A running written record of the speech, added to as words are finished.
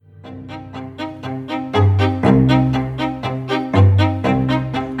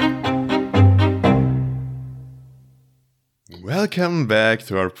Welcome back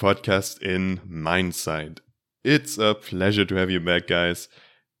to our podcast in Mindside. It's a pleasure to have you back, guys.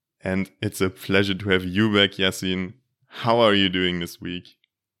 And it's a pleasure to have you back, Yasin. How are you doing this week?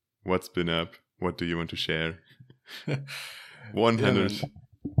 What's been up? What do you want to share?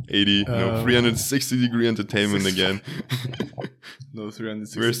 180, 360-degree entertainment again. No,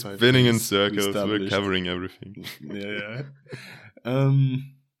 365. We're spinning in circles. We're covering everything. Yeah.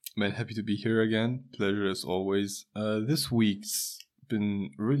 Man, happy to be here again. Pleasure as always. This week's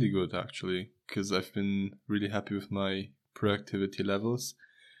been really good, actually, because I've been really happy with my productivity levels,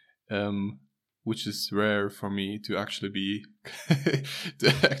 which is rare for me to actually be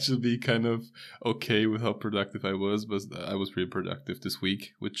kind of okay with how productive I was. But I was really productive this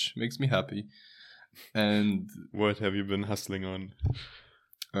week, which makes me happy. And what have you been hustling on?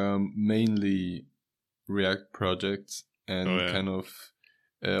 Mainly React projects and kind of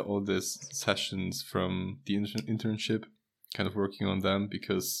all these sessions from the internship, kind of working on them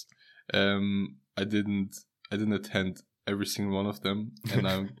because I didn't attend every single one of them, and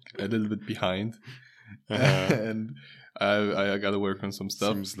I'm a little bit behind, and I gotta work on some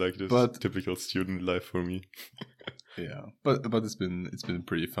stuff. Seems like this typical student life for me. Yeah, but it's been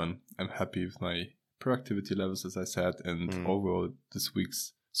pretty fun. I'm happy with my productivity levels, as I said, and overall this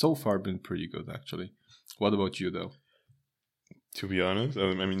week's so far been pretty good, actually. What about you, though? To be honest,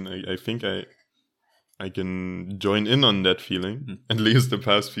 I think I can join in on that feeling. At least the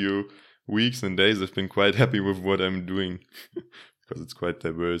past few weeks and days, I've been quite happy with what I'm doing because it's quite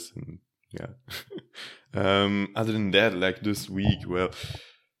diverse and yeah. Other than that, like this week, well,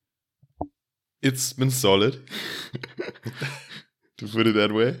 it's been solid, to put it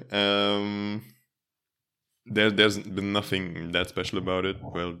that way. There's been nothing that special about it.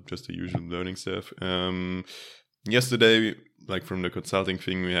 Well, just the usual learning stuff. Yesterday, like from the consulting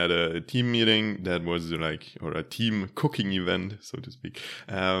thing, we had a team meeting that was or a team cooking event, so to speak.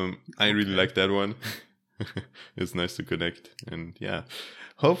 I really like that one. It's nice to connect. And yeah,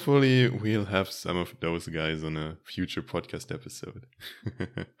 hopefully we'll have some of those guys on a future podcast episode.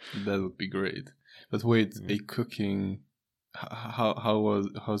 That would be great. But wait, a cooking,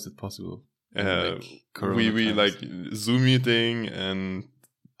 how's it possible? We like Zoom meeting and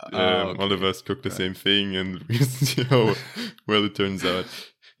all of us cook the same thing, and we see how well it turns out,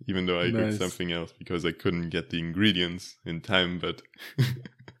 even though I cooked something else because I couldn't get the ingredients in time, but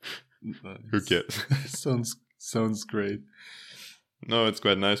who cares? Sounds great. No, it's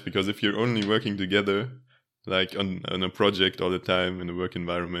quite nice because if you're only working together, like on a project all the time in a work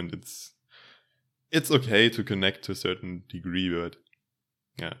environment, it's okay to connect to a certain degree, but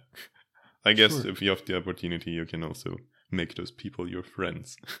yeah, I guess if you have the opportunity, you can also make those people your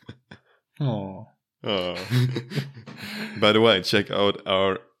friends. Oh. By the way, check out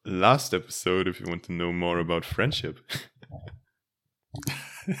our last episode if you want to know more about friendship.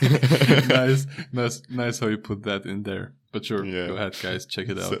 Nice how you put that in there. But sure, Go ahead, guys, check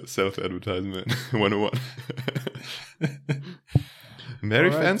it out. Self-advertisement 101.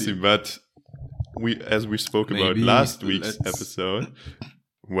 Very fancy, but as we spoke about last week's episode,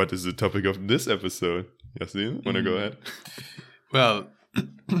 what is the topic of this episode? Yasin, want to go ahead? Well,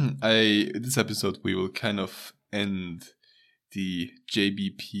 this episode we will kind of end the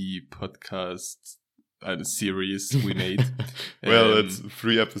JBP podcast series we made. Well, it's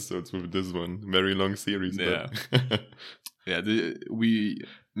 3 episodes with this one, very long series. Yeah, yeah.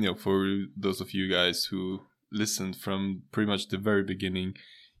 For those of you guys who listened from pretty much the very beginning,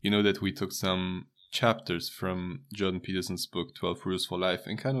 you know that we took some chapters from Jordan Peterson's book 12 Rules for Life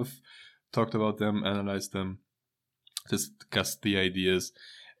and kind of talked about them, analyzed them, discussed the ideas,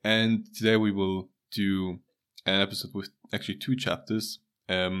 and today we will do an episode with actually 2 chapters,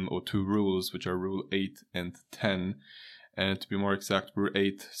 or 2 rules, which are Rule 8 and 10. And to be more exact, Rule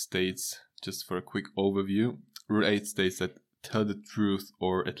 8 states, just for a quick overview, Rule 8 states that tell the truth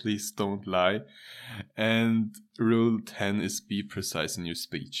or at least don't lie, and Rule 10 is be precise in your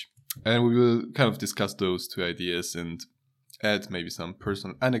speech. And we will kind of discuss those 2 ideas and add maybe some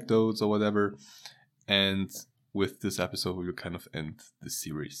personal anecdotes or whatever. And with this episode, we will kind of end the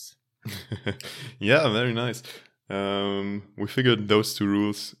series. Yeah, very nice. We figured those 2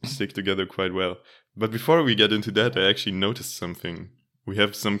 rules stick together quite well. But before we get into that, I actually noticed something. We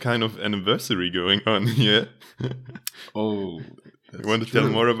have some kind of anniversary going on here. Oh, you want to tell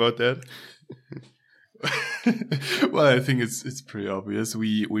more about that? Well, I think it's pretty obvious.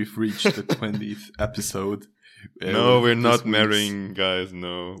 We've reached the 20th episode, No, we're this not week's- marrying, guys.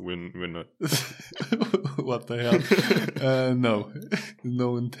 No, we're not. What the hell? No,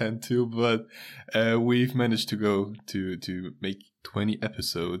 no intent to, but we've managed to go to make 20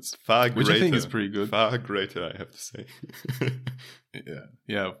 episodes, Far which greater. I think is pretty good. Far greater, I have to say.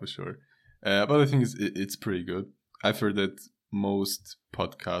 Yeah, for sure. But I think it's pretty good. I've heard that most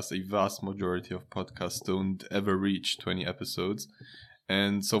podcasts, a vast majority of podcasts, don't ever reach 20 episodes.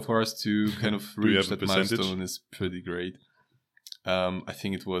 And so for us to kind of Do you reach have a that percentage? milestone is pretty great. I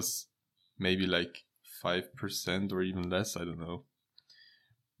think it was maybe like 5% or even less. I don't know.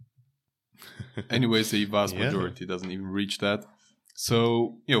 Anyways, a vast Yeah. majority doesn't even reach that.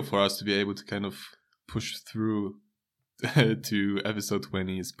 So, for us to be able to kind of push through to episode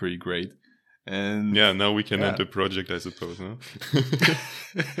 20 is pretty great. And Yeah, now we can Yeah. end the project, I suppose, no?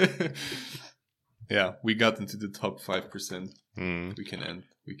 yeah, we got into the top 5%. Mm, We can end.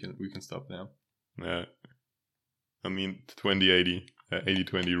 We can stop now. yeah. I mean, 20-80,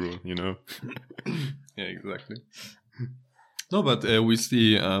 80-20 rule, you know? Yeah, exactly. No, but we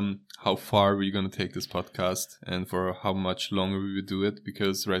see how far we're going to take this podcast and for how much longer we will do it,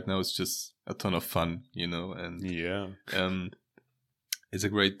 because right now it's just a ton of fun, and Yeah. it's a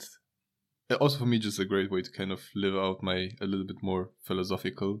great, also for me, just a great way to kind of live out my a little bit more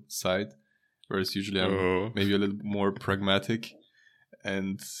philosophical side, whereas usually I'm Oh. maybe a little bit more pragmatic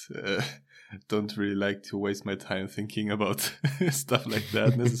and don't really like to waste my time thinking about stuff like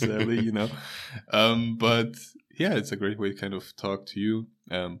that necessarily, But yeah, it's a great way to kind of talk to you,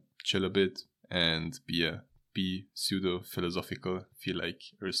 chill a bit, and be pseudo philosophical. Feel like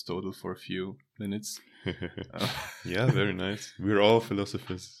Aristotle for a few minutes. Yeah, very nice. We're all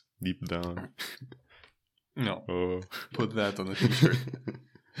philosophers deep down. No, Oh. put that on a t-shirt.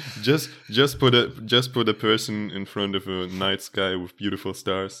 just put a person in front of a night sky with beautiful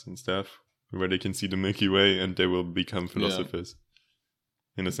stars and stuff, where they can see the Milky Way, and they will become philosophers.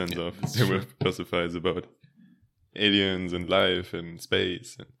 In a sense Yeah, of that's they will true. philosophize about aliens and life and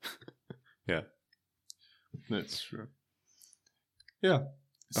space. And yeah. That's true. Yeah. Okay.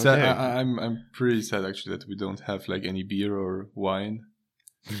 Sad, I'm pretty sad actually that we don't have like any beer or wine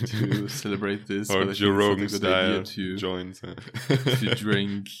to celebrate this. Or but I think Joe it's not a Rogan good style idea to joints. to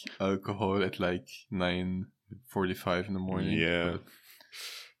drink alcohol at like 9:45 in the morning. Yeah.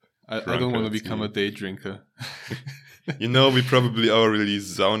 but I don't want to Drunkards, become yeah. a day drinker. We probably already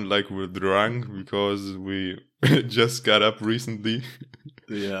sound like we're drunk because we just got up recently.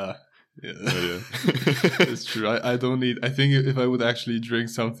 Yeah. Yeah. It's true. I don't need. I think if I would actually drink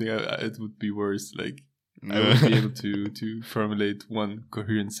something, it would be worse. Like I wouldn't be able to formulate one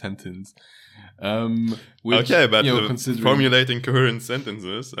coherent sentence. Which, Okay, but considering formulating coherent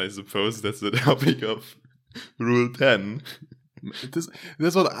sentences, I suppose that's the topic of Rule 10.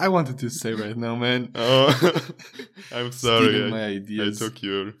 that's what I wanted to say right now, man. Oh, I'm sorry. Stealing my ideas. I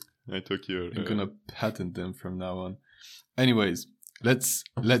took your. I'm gonna patent them from now on. Anyways, let's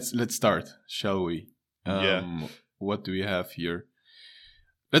start, shall we? Yeah. What do we have here?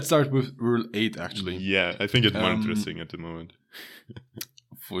 Let's start with Rule 8, actually. Yeah, I think it's more Um, interesting at the moment.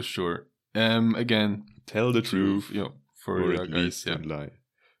 For sure. Again, Tell the truth, for or you at guys, least don't lie.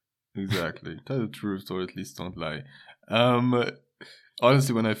 exactly. Tell the truth, or at least don't lie.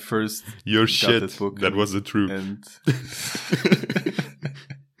 Honestly, when I first Your got shit. that book That was the truth. and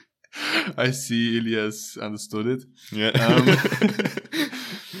I see Elias understood it. Yeah.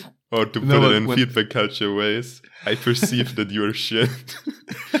 Or to No, put but it in when- feedback culture ways, I perceive that you're shit.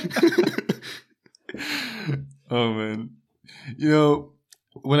 Oh man,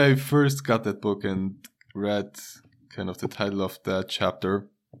 when I first got that book and read kind of the title of that chapter,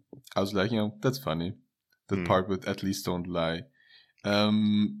 I was like, that's funny. That part with "at least don't lie,"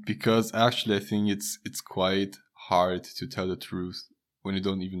 because actually I think it's quite hard to tell the truth when you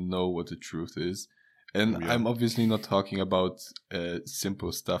don't even know what the truth is. And Yeah. I'm obviously not talking about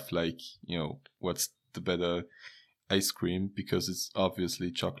simple stuff like what's the better ice cream, because it's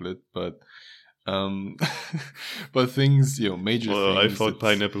obviously chocolate, but but things, major Well, I things thought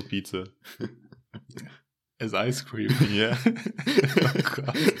that's- pineapple pizza. as ice cream. Yeah. Oh,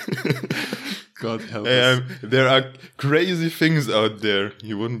 God. God help Hey, us. there are crazy things out there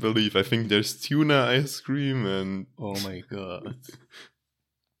you wouldn't believe. I think there's tuna ice cream and Oh my God.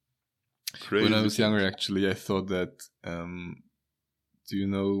 crazy. When I was things. younger, actually, I thought that. Do you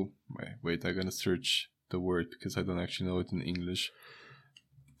know? Wait, I'm gonna search the word because I don't actually know it in English.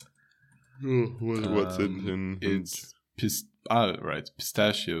 Oh, what's it in? It's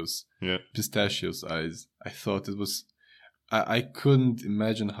pistachios. Yeah. Pistachios eyes. I thought it was. I couldn't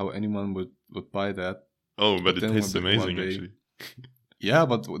imagine how anyone would buy that. Oh, but it then tastes one amazing day- actually. Yeah,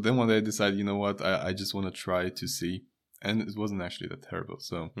 but then one day I decided, you know what, I just want to try to see. And it wasn't actually that terrible.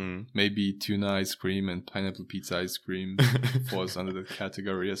 So maybe tuna ice cream and pineapple pizza ice cream falls under that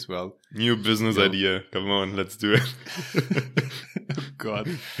category as well. New business idea. Come on, let's do it. Oh, God.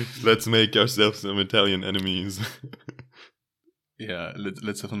 Let's make ourselves some Italian enemies. Yeah,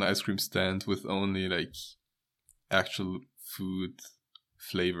 let's have an ice cream stand with only like actual food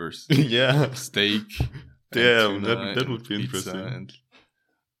flavors. Yeah. Steak. Damn, that would be interesting. And,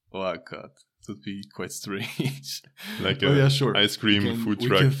 oh, God. It would be quite strange. Like a sure. ice cream food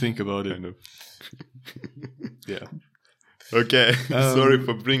truck. We can think about it. Kind of. Yeah. Okay. Sorry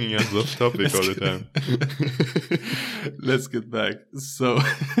for bringing us off topic all the time. Let's get back. So,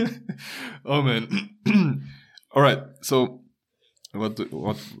 oh man. All right. So,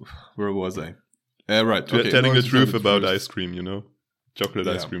 where was I? Right. Okay. Telling the truth about ice cream, you know? Chocolate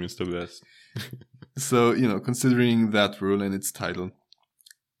ice cream is the best. So, considering that rule and its title,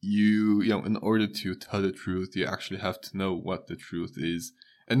 you know, in order to tell the truth, you actually have to know what the truth is.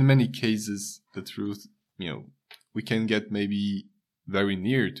 And in many cases, the truth, we can get maybe very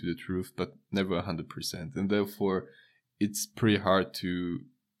near to the truth, but never 100%. And therefore, it's pretty hard to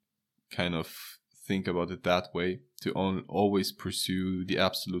kind of think about it that way, to always pursue the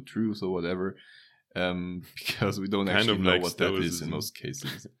absolute truth or whatever, because we don't actually know what that is in most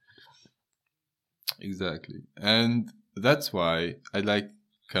cases. Exactly. And that's why I like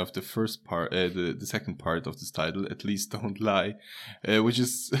kind of the first part, the second part of this title, At Least Don't Lie, which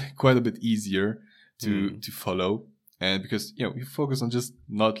is quite a bit easier to follow. And because, you focus on just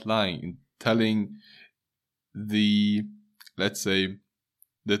not lying and telling let's say,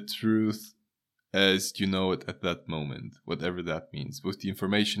 the truth as you know it at that moment, whatever that means, with the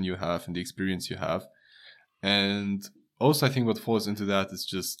information you have and the experience you have. And also I think what falls into that is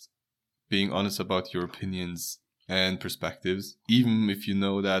just being honest about your opinions and perspectives, even if you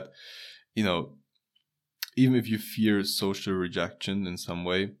know that, even if you fear social rejection in some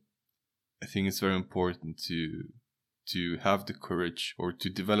way. I think it's very important to have the courage, or to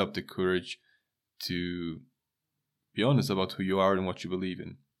develop the courage to be honest about who you are and what you believe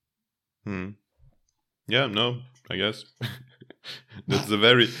in. Yeah, no, I guess. That's a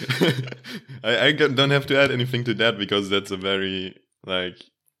very... I don't have to add anything to that, because that's a very,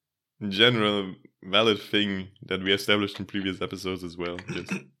 general, valid thing that we established in previous episodes as well.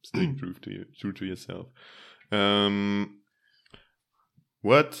 Just staying true to yourself.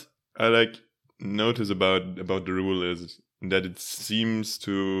 What I notice about the rule is that it seems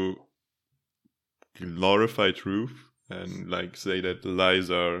to glorify truth and say that lies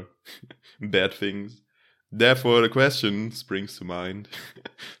are bad things. Therefore, the question springs to mind: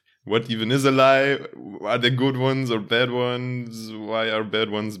 what even is a lie? Are there good ones or bad ones? Why are bad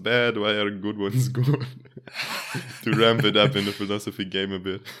ones bad? Why are good ones good? To ramp it up in the philosophy game a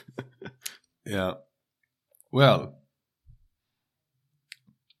bit. Yeah. Well,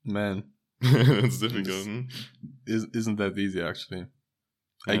 man, it's difficult. Isn't that easy, actually?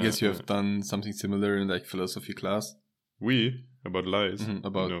 I guess you have done something similar in philosophy class. About lies. Mm-hmm.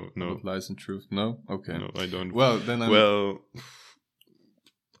 About lies and truth. No? Okay. No, I don't. Well, then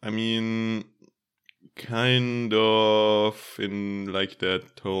I mean, kind of in that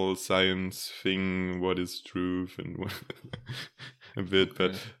whole science thing, what is truth and what a bit,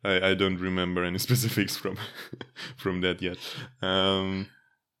 but I don't remember any specifics from that yet.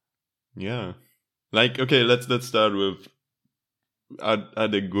 Yeah. Okay, let's start with, are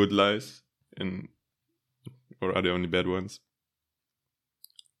there good lies or are there only bad ones?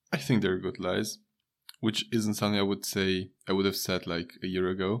 I think there are good lies, which isn't something I would have said a year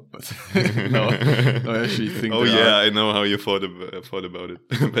ago, but no, I actually think. Oh yeah, I know how you thought about it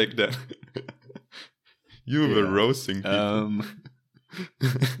back then. You were roasting people.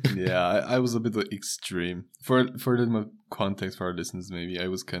 Yeah, I was a bit extreme. For the context for our listeners, maybe I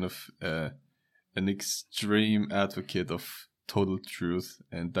was kind of an extreme advocate of total truth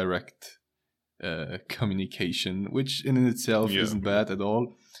and direct communication, which in itself isn't bad at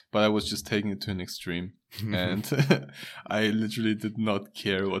all. But I was just taking it to an extreme, and I literally did not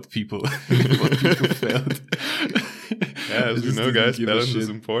care what people felt. Yeah, as you know, guys, balance is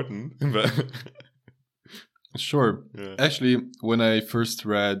important. Sure. Yeah. Actually, when I first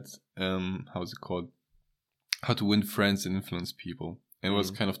read, how's it called? How to Win Friends and Influence People, and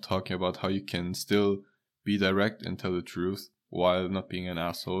was kind of talking about how you can still be direct and tell the truth while not being an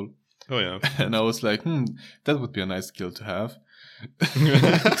asshole. Oh yeah. And I was like, that would be a nice skill to have.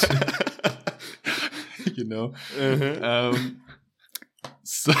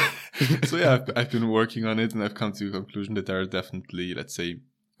 So yeah, I've been working on it, and I've come to the conclusion that there are definitely, let's say,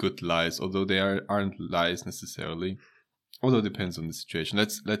 good lies, although they aren't lies necessarily. although it depends on the situation.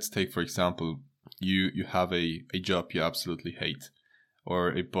 Let's take, for example, you have a job you absolutely hate,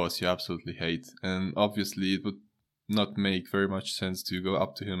 or a boss you absolutely hate, and obviously it would not make very much sense to go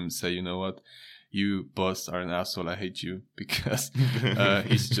up to him and say, you know what, you boss are an asshole, I hate you, because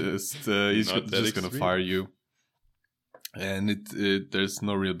he's just gonna fire you, and there's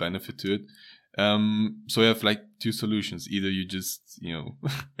no real benefit to it. So you have like two solutions. Either you just,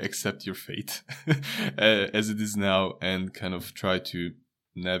 accept your fate as it is now and kind of try to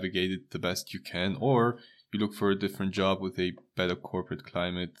navigate it the best you can, or you look for a different job with a better corporate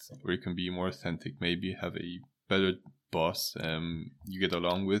climate where you can be more authentic, maybe have a better boss you get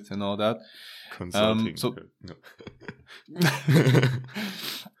along with and all that. Consulting. No.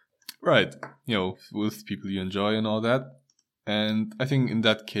 Right. With people you enjoy and all that. And I think in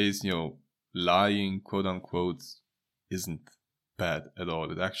that case, lying, quote unquote, isn't bad at all.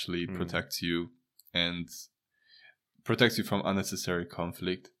 It actually protects you and protects you from unnecessary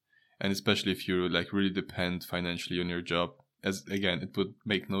conflict. And especially if you like really depend financially on your job. As again, it would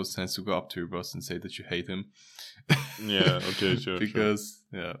make no sense to go up to your boss and say that you hate him. Yeah, okay, sure. Because,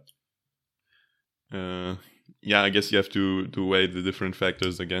 I guess you have to weigh the different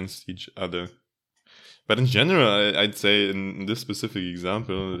factors against each other. But in general, I'd say in this specific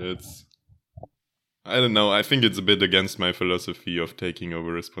example, I don't know, I think it's a bit against my philosophy of taking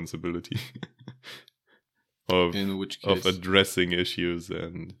over responsibility. In which case? Of addressing issues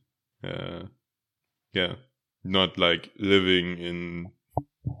and, not like living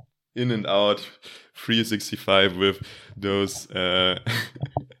in and out 365 with those, I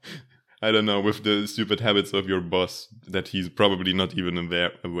don't know, with the stupid habits of your boss that he's probably not even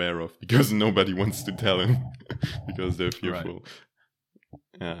aware of because nobody wants to tell him because they're fearful.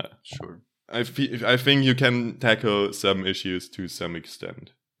 Right. Sure. I think you can tackle some issues to some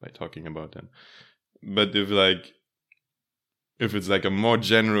extent by talking about them. But if it's like a more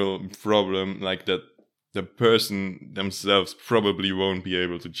general problem like that, the person themselves probably won't be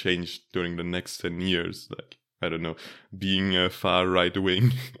able to change during the next 10 years. Like, I don't know, being a far right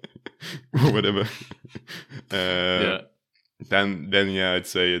wing or whatever. Then I'd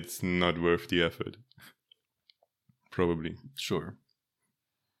say it's not worth the effort. Probably. Sure.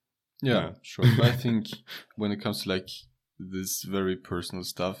 Yeah, sure. But I think when it comes to like this very personal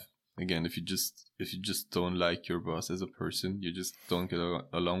stuff, again, if you just don't like your boss as a person, you just don't get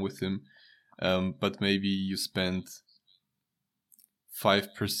along with him. But maybe you spend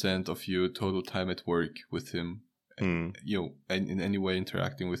 5% of your total time at work with him, and in any way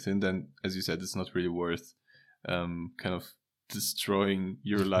interacting with him, then, as you said, it's not really worth kind of destroying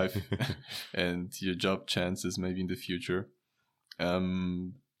your life and your job chances maybe in the future.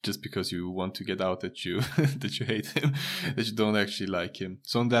 Just because you want to get out that you that you hate him, that you don't actually like him.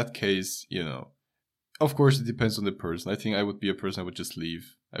 So in that case, of course it depends on the person. I think I would be a person I would just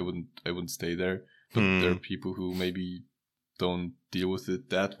leave. I wouldn't stay there. But there are people who maybe don't deal with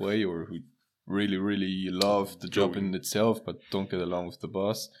it that way, or who really, really love the job in itself but don't get along with the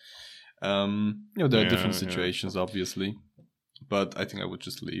boss. There are different situations, obviously. But I think I would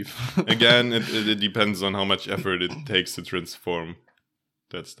just leave. Again, it depends on how much effort it takes to transform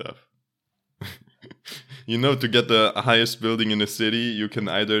that stuff. To get the highest building in the city, you can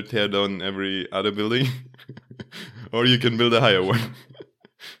either tear down every other building or you can build a higher one.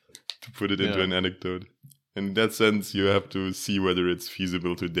 To put it into an anecdote. In that sense, you have to see whether it's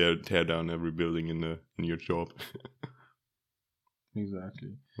feasible to tear down every building in your job.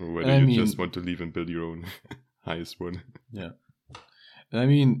 Exactly. Or whether you just want to leave and build your own highest one. Yeah. And I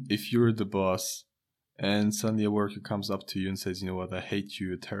mean, if you're the boss and suddenly a worker comes up to you and says, you know what, I hate you,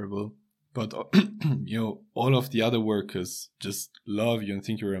 you're terrible. But, all of the other workers just love you and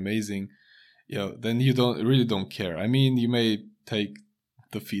think you're amazing. Then you don't care. I mean, you may take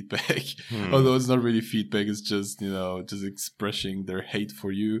the feedback, although it's not really feedback. It's just, just expressing their hate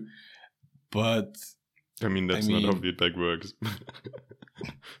for you. But that's not how feedback works.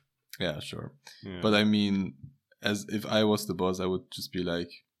 Yeah, sure. Yeah. But I mean, as if I was the boss, I would just be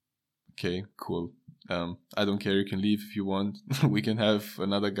like, okay, cool. I don't care. You can leave if you want. We can have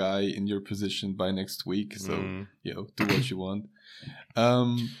another guy in your position by next week. So, do what you want.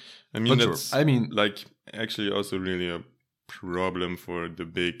 That's like actually also really a problem for the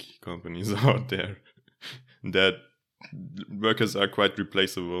big companies out there, that workers are quite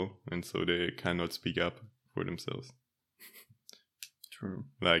replaceable, and so they cannot speak up for themselves. True.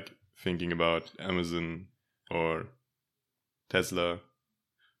 Like thinking about Amazon or Tesla.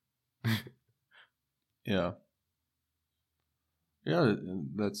 Yeah,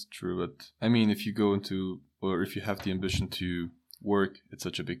 that's true. But I mean, if you go into, or if you have the ambition to work at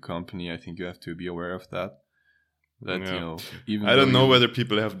such a big company, I think you have to be aware of that. That Yeah. you know, even I don't though know you- whether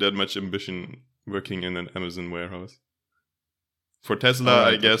people have that much ambition working in an Amazon warehouse. For Tesla, I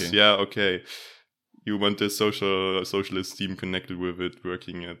Alright, guess, okay. yeah, okay. You want the socialist team connected with it,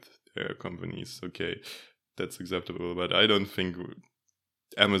 working at their companies. Okay, that's acceptable. But I don't think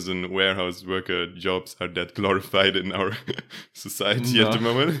Amazon warehouse worker jobs are that glorified in our society at the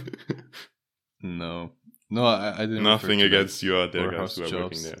No. moment. No, I didn't. Nothing refer to, against you out there, warehouse guys, who are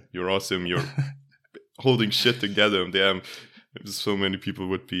working jobs. there. You're awesome. You're holding shit together. Damn, so many people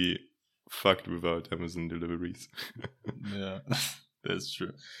would be fucked without Amazon deliveries. Yeah, that's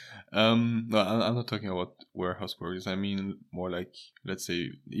true. No, I'm not talking about warehouse workers. I mean more like, let's say,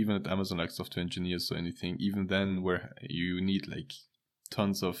 even at Amazon, like software engineers or anything. Even then, where you need like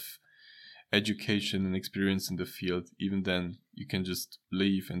tons of education and experience in the field, even then you can just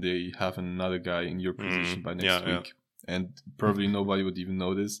leave and they have another guy in your position by next week, and probably nobody would even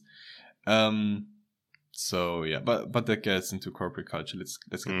notice. So yeah, but that gets into corporate culture. Let's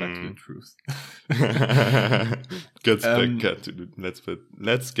get back to the truth.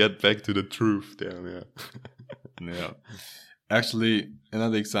 Let's get back to the truth. Damn, yeah. Yeah. Actually,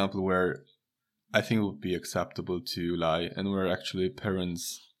 another example where I think it would be acceptable to lie, and where actually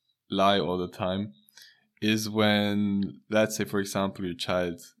parents lie all the time, is when, let's say, for example, your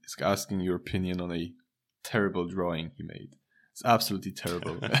child is asking your opinion on a terrible drawing he made. It's absolutely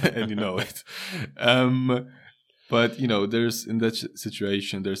terrible, and you know it. But, you know, there's, in that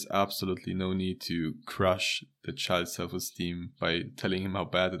situation, there's absolutely no need to crush the child's self-esteem by telling him how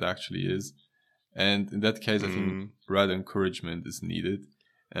bad it actually is. And in that case, I think rather encouragement is needed,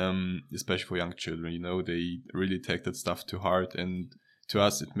 especially for young children. You know, they really take that stuff to heart. And to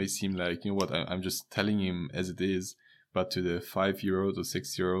us, it may seem like, you know what, I'm just telling him as it is. But to the 5-year-old or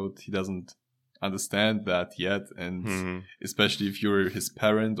 6-year-old, he doesn't understand that yet. And especially if you're his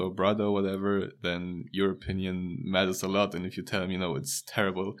parent or brother or whatever, then your opinion matters a lot. And if you tell him, you know, it's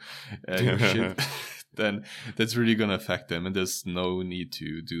terrible, you're shit, then that's really going to affect them. And there's no need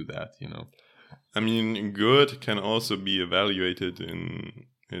to do that, you know. I mean, good can also be evaluated in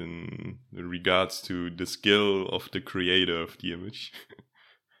regards to the skill of the creator of the image.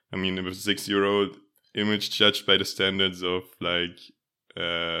 I mean, if a 6-year-old image judged by the standards of, like,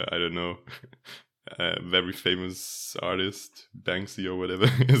 I don't know, a very famous artist, Banksy or whatever,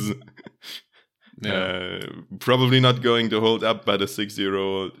 is probably not going to hold up, but a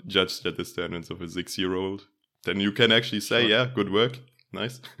 6-year-old judged at the standards of a 6-year-old, then you can actually say, yeah, good work,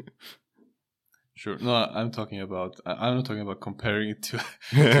 nice. Sure. No, I'm not talking about comparing it to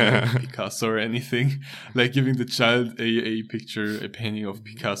Picasso or anything. Like giving the child a picture, a painting of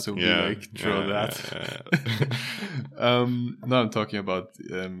Picasso, be like, draw that. No, I'm talking about,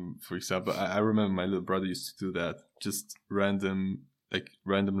 for example, I remember my little brother used to do that. Just random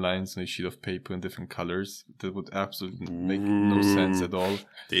lines on a sheet of paper in different colors that would absolutely make no sense at all.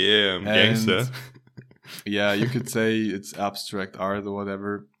 Damn, gangster. Yeah, you could say it's abstract art or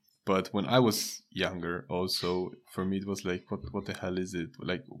whatever. But when I was younger, also, for me, it was like, what the hell is it?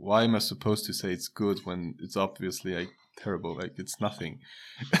 Like, why am I supposed to say it's good when it's obviously, like, terrible? Like, it's nothing.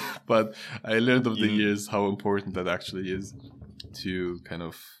 But I learned over the years how important that actually is to kind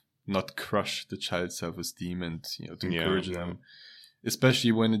of not crush the child's self-esteem and, you know, to encourage them.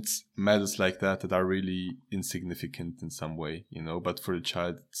 Especially when it's matters like that are really insignificant in some way, you know. But for the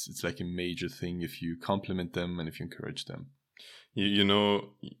child, it's like a major thing if you compliment them and if you encourage them. You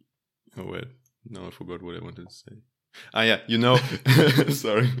know... Oh, wait. No, I forgot what I wanted to say. Ah, yeah, you know...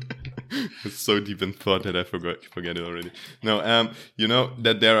 Sorry. It's so deep in thought that I forget it already. No, you know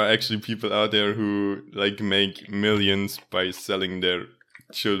that there are actually people out there who, like, make millions by selling their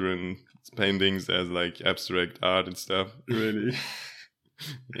children's paintings as, like, abstract art and stuff. Really?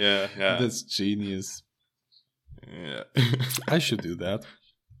 Yeah. That's genius. Yeah. I should do that.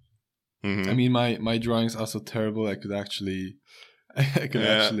 Mm-hmm. I mean, my drawings are so terrible, I could actually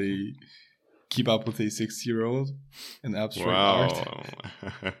keep up with a 6-year-old in abstract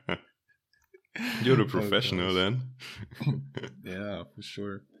art. You're a professional then. Yeah, for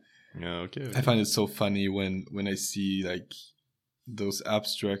sure. Yeah, okay. I find it so funny when I see like those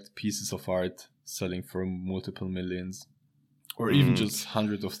abstract pieces of art selling for multiple millions, or even just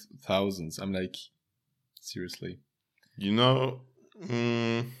hundreds of thousands. I'm like, seriously. You know,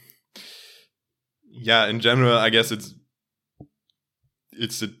 yeah. In general, I guess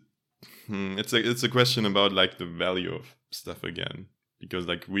it's a question about like the value of stuff again, because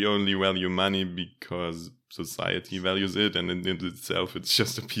like we only value money because society values it, and in itself it's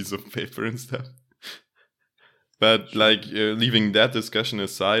just a piece of paper and stuff. But like leaving that discussion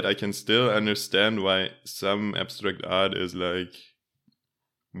aside, I can still understand why some abstract art is like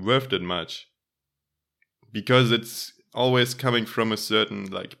worth that much, because it's always coming from a certain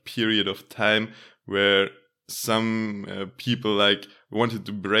like period of time where some people like wanted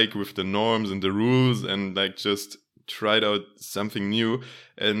to break with the norms and the rules and like just tried out something new,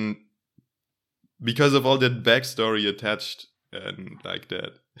 and because of all that backstory attached and like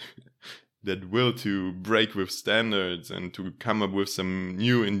that that will to break with standards and to come up with some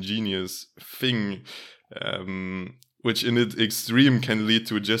new ingenious thing, which in its extreme can lead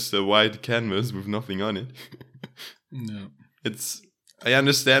to just a white canvas with nothing on it. No. I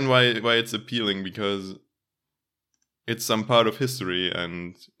understand why it's appealing, because it's some part of history,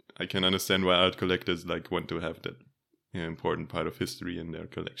 and I can understand why art collectors like want to have that important part of history in their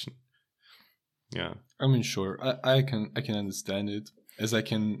collection. Yeah. I mean, sure, I can understand it, as I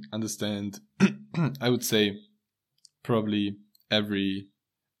can understand, I would say, probably every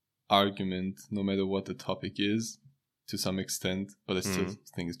argument, no matter what the topic is, to some extent, but I still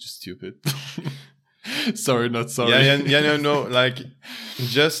think it's just stupid. Sorry, not sorry. No, like,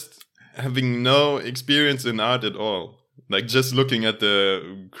 just having no experience in art at all, like just looking at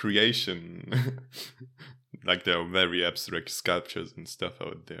the creation, like there are very abstract sculptures and stuff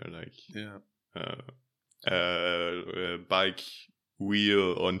out there, like a bike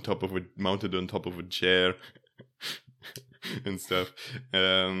wheel mounted on top of a chair and stuff.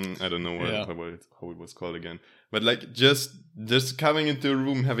 I don't know how it was called again. But like just coming into a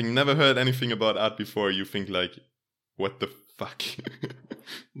room, having never heard anything about art before, you think like, what the fuck?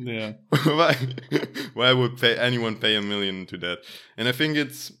 Yeah. Why would anyone pay $1 million to that? And I think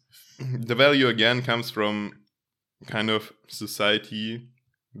it's the value again comes from kind of society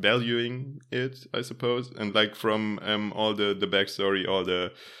valuing it, I suppose, and like from all the backstory, all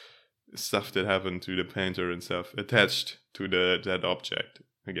the stuff that happened to the painter and stuff attached to that object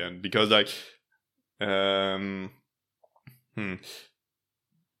again, because like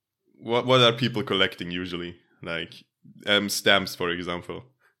what are people collecting usually? Like stamps, for example.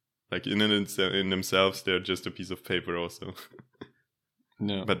 Like in themselves, they're just a piece of paper also.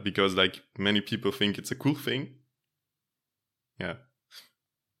 No. But because like many people think it's a cool thing. Yeah.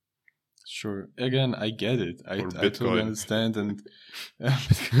 Sure. Again, I get it. I totally understand. And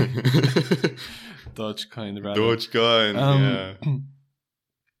Dogecoin, rather. Dogecoin, yeah.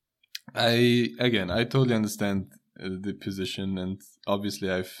 I totally understand the position, and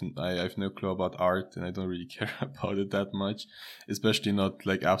obviously I've no clue about art, and I don't really care about it that much, especially not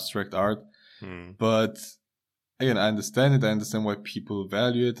like abstract art. But again, I understand it. I understand why people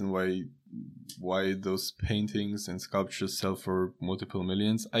value it and why those paintings and sculptures sell for multiple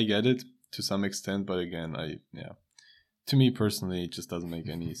millions. I get it to some extent, but again, to me personally, it just doesn't make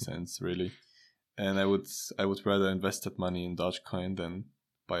any sense really. And I would rather invest that money in Dogecoin than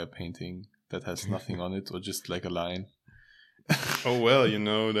buy a painting that has nothing on it or just like a line. Oh well, you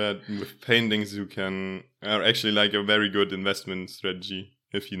know that with paintings you are actually like a very good investment strategy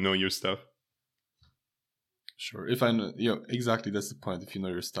if you know your stuff. Sure, if I know, exactly, that's the point. If you know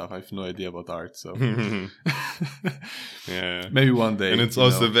your stuff, I have no idea about art, so yeah, maybe one day. And it's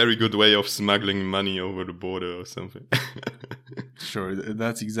also a very good way of smuggling money over the border or something. Sure,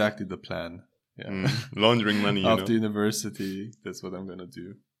 that's exactly the plan. Yeah, laundering money. After university, that's what I'm gonna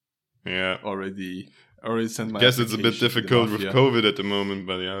do. Yeah, already sent my. Guess it's a bit difficult with COVID at the moment,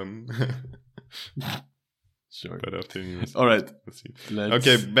 but Sure. But after university, all right. Let's see.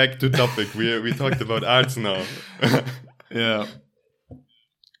 Okay, back to topic. We talked about arts now. Yeah.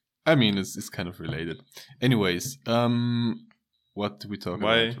 I mean, it's kind of related. Anyways, what do we talk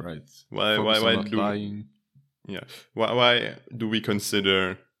about? Right. Why do we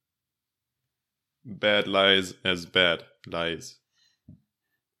consider bad lies as bad lies?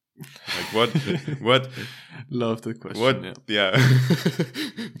 Like what love the question. What yeah.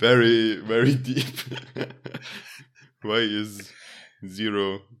 Very, very deep. Why is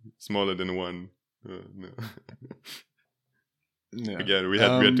 0 smaller than 1? No. Yeah. Again, we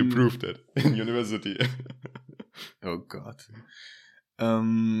had to prove that in university. Oh god.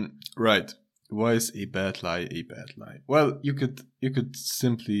 Right. Why is a bad lie a bad lie? Well, you could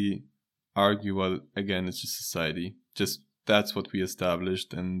simply argue, well, again, it's just society. Just that's what we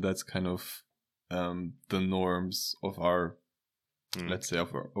established, and that's kind of the norms of our, let's say,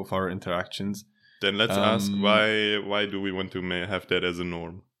 of our interactions. Then let's ask why do we want to have that as a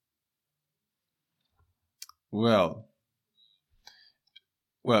norm? Well,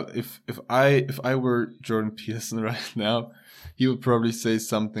 if I were Jordan Peterson right now, he would probably say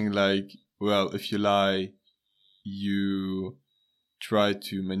something like, well, if you lie, you try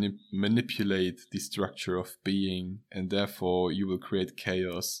to manipulate the structure of being, and therefore you will create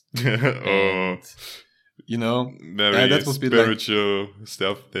chaos. And, very that spiritual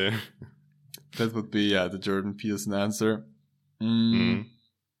stuff there. That would be the Jordan Peterson answer.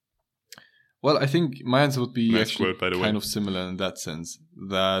 Well, I think my answer would be actually kind of similar in that sense,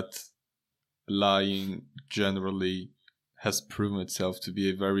 that lying generally has proven itself to be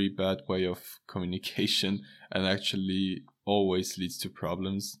a very bad way of communication and actually always leads to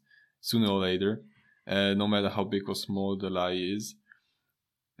problems sooner or later, no matter how big or small the lie is.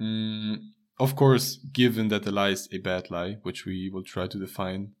 Of course, given that the lie is a bad lie, which we will try to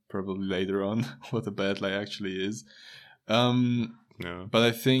define probably later on what a bad lie actually is. But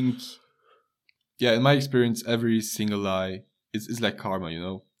I think, in my experience, every single lie is like karma, you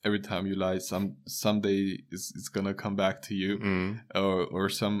know? Every time you lie, someday it's gonna come back to you, or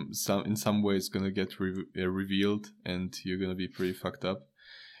some in some way it's gonna get revealed, and you're gonna be pretty fucked up.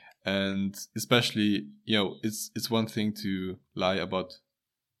 And especially, it's one thing to lie about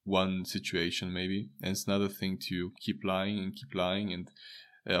one situation maybe, and it's another thing to keep lying and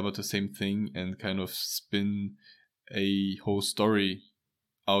about the same thing and kind of spin a whole story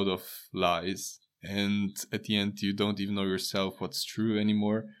out of lies. And at the end, you don't even know yourself what's true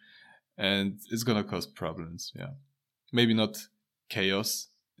anymore. And it's going to cause problems. Yeah. Maybe not chaos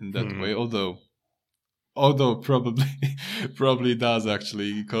in that way, although probably does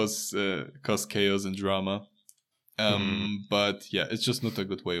actually cause chaos and drama. But it's just not a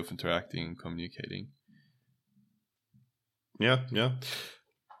good way of interacting and communicating. Yeah.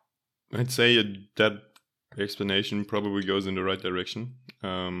 I'd say that explanation probably goes in the right direction.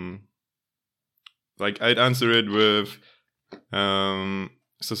 I'd answer it with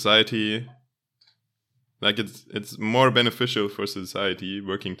society. It's more beneficial for society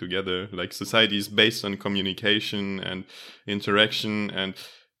working together. Like, society is based on communication and interaction and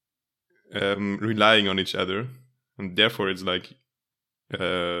relying on each other, and therefore it's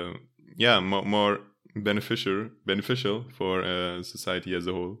more beneficial for society as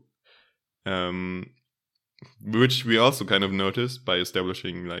a whole. Which we also kind of noticed by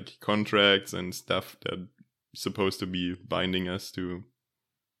establishing contracts and stuff that supposed to be binding us to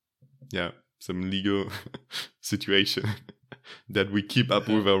some legal situation that we keep up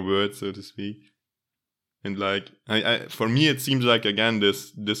with our words, so to speak. And I for me it seems like, again,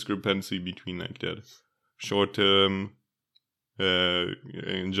 this discrepancy between that short-term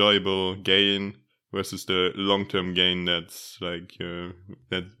enjoyable gain versus the long-term gain that's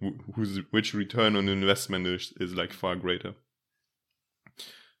which return on investment is far greater.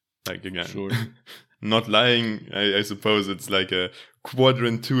 Again, sure. Not lying, I suppose it's a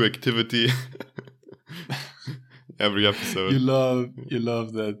quadrant 2 activity. Every episode. You love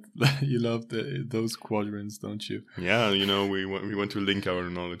that. You love those quadrants, don't you? Yeah, we want to link our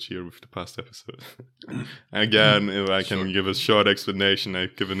knowledge here with the past episode. Again, if I can give a short explanation,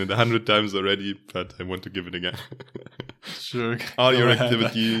 I've given it 100 times already, but I want to give it again. Sure. All your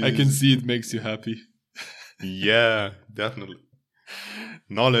activities. I can see it makes you happy. Yeah, definitely.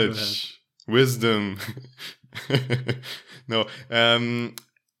 Knowledge, wisdom. No,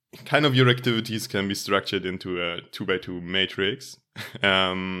 kind of your activities can be structured into a 2x2 matrix.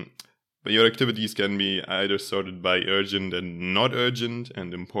 But your activities can be either sorted by urgent and not urgent,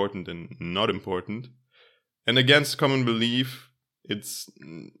 and important and not important. And against common belief, it's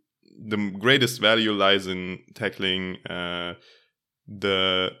the greatest value lies in tackling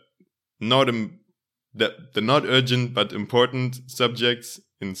the not urgent but important subjects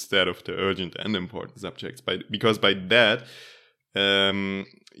instead of the urgent and important subjects. Because by that,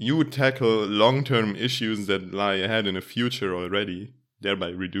 you would tackle long-term issues that lie ahead in the future already, thereby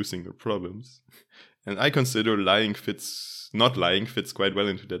reducing your problems. And I consider not lying fits quite well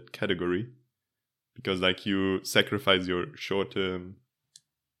into that category, because you sacrifice your short-term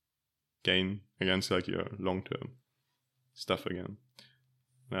gain against your long-term stuff again.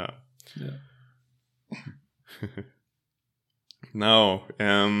 Yeah. Now,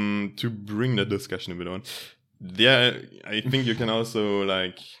 to bring that discussion a bit on, I think you can also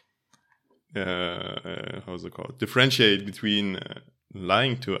how's it called? Differentiate between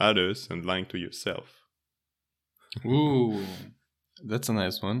lying to others and lying to yourself. Ooh, that's a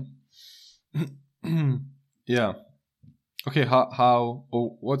nice one. Yeah. Okay, how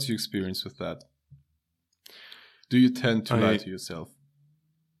or what's your experience with that? Do you tend to lie to yourself?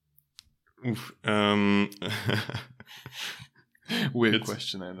 Oof. Weird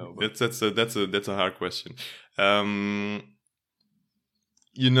question, I know. But. That's a hard question.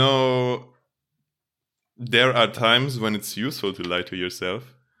 There are times when it's useful to lie to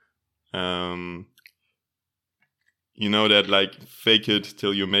yourself. That fake it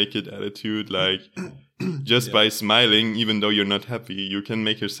till you make it attitude. Just by smiling, even though you're not happy, you can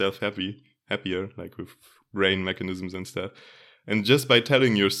make yourself happier, with brain mechanisms and stuff. And just by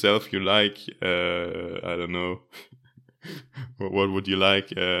telling yourself you like, I don't know, what would you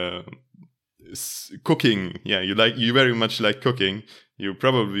like? Cooking. Yeah, you very much like cooking. You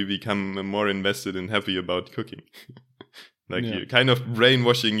probably become more invested and happy about cooking. Like you're kind of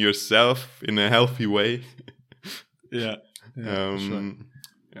brainwashing yourself in a healthy way. Yeah. Sure.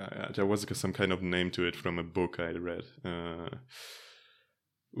 Yeah, there was some kind of name to it from a book I read.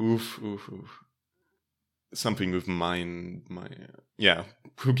 Something with yeah,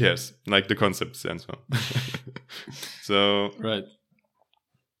 who cares? Like the concept stands for. So right.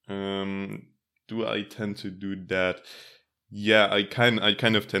 Do I tend to do that? Yeah, I kind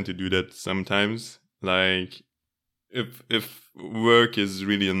of tend to do that sometimes. Like if work is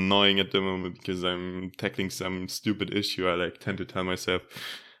really annoying at the moment because I'm tackling some stupid issue, I like tend to tell myself,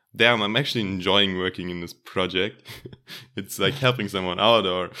 damn, I'm actually enjoying working in this project. It's like helping someone out,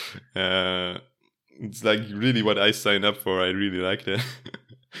 or it's like really what I signed up for. I really like that.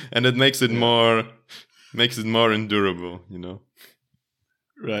 And it makes it more endurable, you know.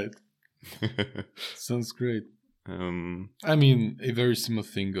 Right. Sounds great. I mean, a very similar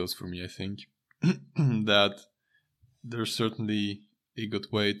thing goes for me, I think. That there's certainly a good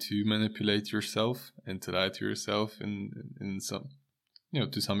way to manipulate yourself and to lie to yourself in some,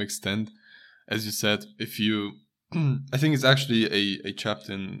 to some extent. As you said, if you, I think it's actually a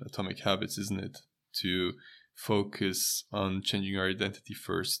chapter in Atomic Habits, isn't it? To focus on changing your identity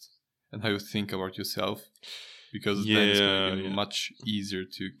first and how you think about yourself, because then it's going to be much easier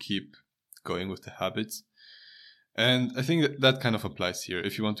to keep going with the habits. And I think that kind of applies here.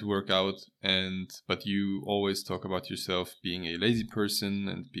 If you want to work out, but you always talk about yourself being a lazy person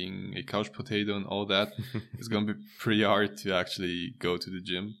and being a couch potato and all that, it's going to be pretty hard to actually go to the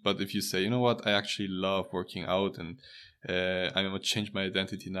gym. But if you say, you know what, I actually love working out, and I'm going to change my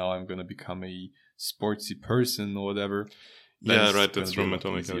identity now, I'm going to become a sportsy person or whatever. Yeah, right. That's from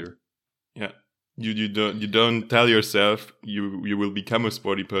Atomic Habits. Yeah. You don't tell yourself you will become a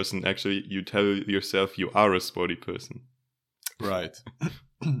sporty person. Actually, you tell yourself you are a sporty person. Right.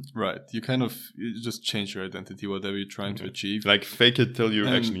 Right. You just change your identity, whatever you're trying to achieve. Like fake it till you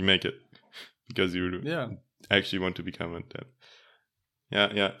actually make it, because you actually want to become that.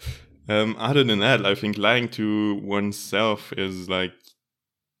 Yeah. Other than that, I think lying to oneself is like,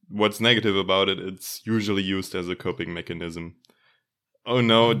 what's negative about it? It's usually used as a coping mechanism. Oh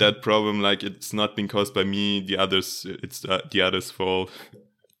no, that problem, like, it's not been caused by me, it's the others' fault.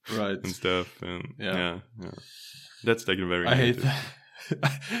 Right. And stuff. Yeah. That's like a very I hate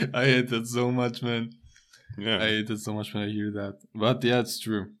that so much, man. Yeah. I hate it so much when I hear that. But yeah, it's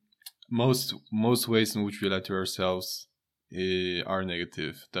true. Most ways in which we lie to ourselves are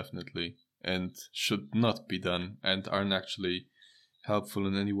negative, definitely, and should not be done, and aren't actually helpful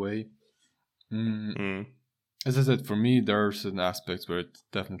in any way. As I said, for me, there are certain aspects where it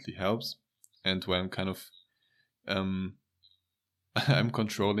definitely helps, and when I'm kind of, I'm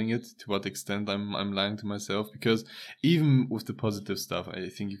controlling it to what extent I'm lying to myself. Because even with the positive stuff, I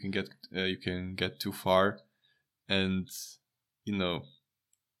think you can get too far, and I don't know.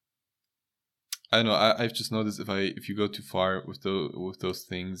 I've just noticed if you go too far with those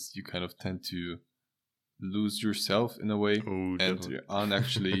things, you kind of tend to lose yourself in a way, and you aren't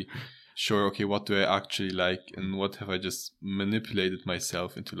actually sure, okay, what do I actually like, and what have I just manipulated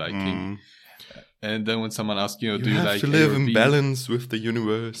myself into liking? And then when someone asks you, do you like to live in balance with the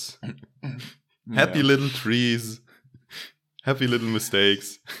universe? Happy little trees, happy little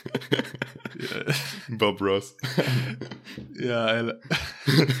mistakes. Bob Ross. Yeah,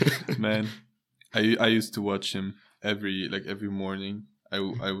 man, I used to watch him every morning. I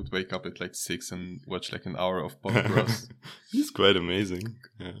would wake up at like 6 and watch like an hour of Bob Ross. He's quite amazing.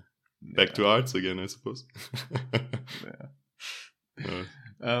 Yeah. Back to arts again, I suppose.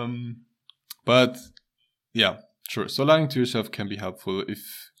 But yeah, sure. So lying to yourself can be helpful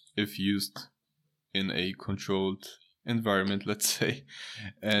if used in a controlled environment, let's say,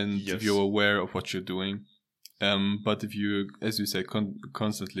 and if you're aware of what you're doing. But if you, as you say,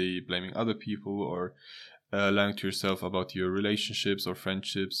 constantly blaming other people, or lying to yourself about your relationships or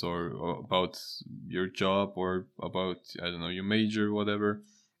friendships, or about your job, or about, I don't know, your major, whatever,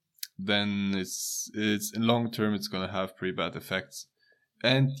 then it's in long term it's gonna have pretty bad effects,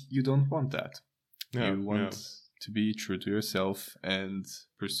 and you don't want that. You want to be true to yourself and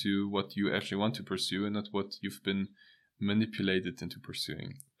pursue what you actually want to pursue, and not what you've been manipulated into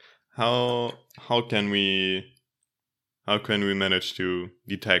pursuing. How can we manage to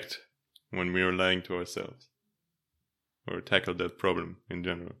detect when we are lying to ourselves, or tackle that problem in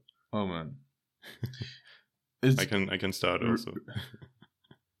general? Oh man, I can start also.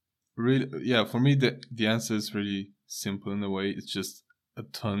 Really, yeah. For me, the answer is really simple in a way. It's just a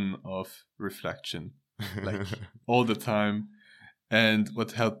ton of reflection, like all the time. And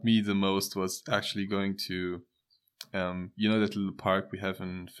what helped me the most was actually going to, you know, that little park we have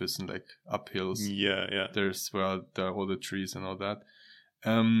in Füssen, like up hills. Yeah. There's where there are all the trees and all that.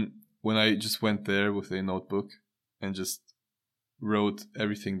 When I just went there with a notebook and just wrote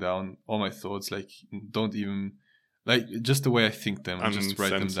everything down, all my thoughts, like don't even, like just the way I think them, just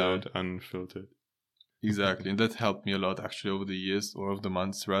write them down. Unfiltered. Exactly, and that helped me a lot actually over the years, or over the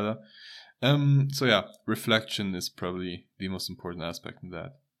months rather. So yeah, reflection is probably the most important aspect in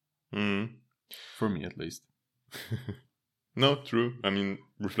that. For me at least. No, true. I mean,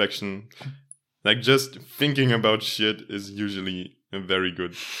 reflection, like just thinking about shit is usually a very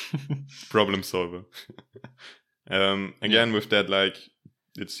good problem solver. Again, with that, like,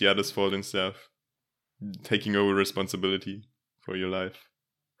 it's the other's fault and stuff. Taking over responsibility for your life,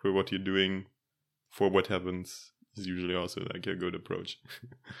 for what you're doing, for what happens, is usually also like a good approach.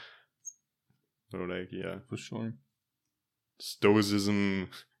 So like, yeah. For sure. Stoicism,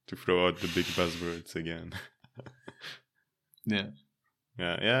 to throw out the big buzzwords again. Yeah.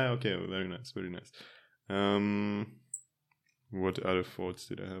 Yeah, okay, very nice. What other thoughts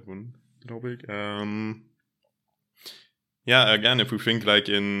did I have on the topic? Yeah, again, if we think like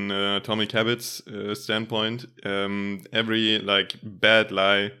in Atomic Habits standpoint, every like bad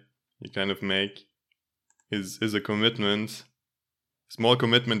lie you kind of make is a commitment, small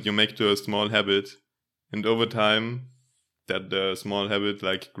commitment you make to a small habit, and over time that the small habit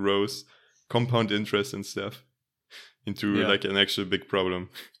like grows, compound interest and stuff, into like an actual big problem.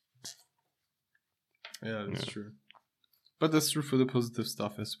 Yeah, that's true. But that's true for the positive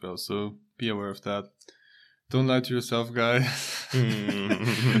stuff as well, so be aware of that. Don't lie to yourself, guys.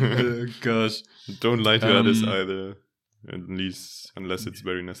 Gosh. Don't lie to others either, at least unless it's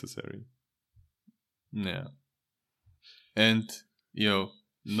very necessary. Yeah. And, no,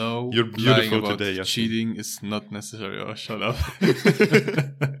 you're beautiful lying about today, cheating is not necessary. Oh, shut up.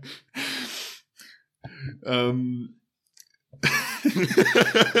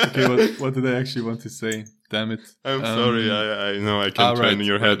 Okay, what did I actually want to say? Damn it. I'm sorry, I know I can turn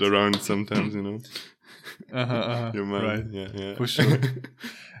your head around sometimes, you know. Your mind, right. Yeah. For sure.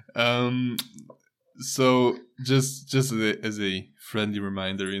 So just as a friendly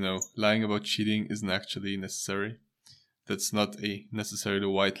reminder, lying about cheating isn't actually necessary. That's not a necessarily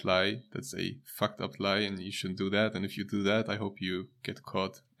white lie. That's a fucked up lie, and you shouldn't do that. And if you do that, I hope you get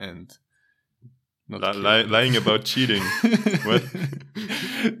caught and not lying about cheating. What?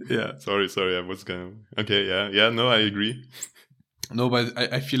 Yeah. Sorry. I was gonna. Okay. Yeah. No, I agree. No, but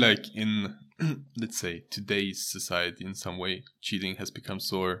I feel like in let's say today's society, in some way, cheating has become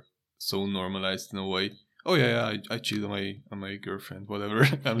so normalized in a way. Oh yeah, I cheated on my girlfriend, whatever.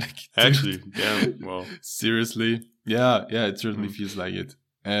 I'm like, actually, yeah, well, seriously, yeah, it certainly feels like it.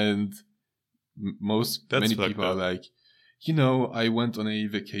 And many people are like, I went on a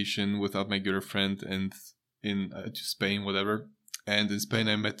vacation without my girlfriend and to Spain, whatever. And in Spain,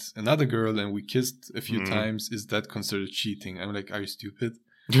 I met another girl and we kissed a few times. Is that considered cheating? I'm like, are you stupid?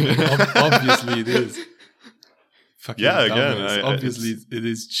 Obviously, it is. Fucking again, obviously it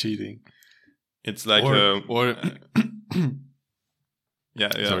is cheating. It's like yeah.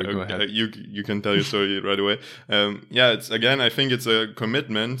 Sorry, go ahead. You can tell your story right away. It's again. I think it's a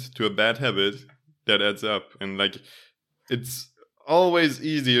commitment to a bad habit that adds up, and like it's always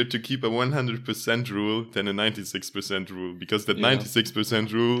easier to keep a 100% rule than a 96% rule, because that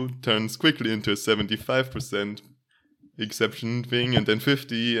 96% rule turns quickly into a 75% exception thing, and then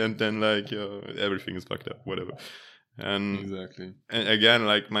 50, and then like everything is fucked up, whatever. And exactly. And again,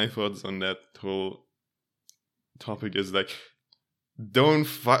 like my thoughts on that whole topic is like, don't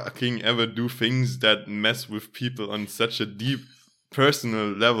fucking ever do things that mess with people on such a deep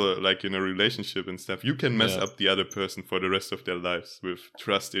personal level, like in a relationship and stuff. You can mess up the other person for the rest of their lives with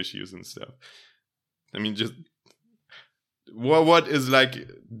trust issues and stuff. I mean, just what is like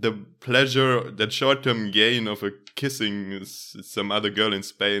the pleasure, that short-term gain of a kissing some other girl in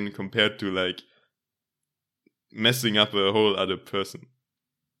Spain compared to like messing up a whole other person?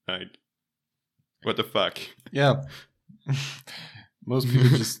 Like, what the fuck? Yeah. Most people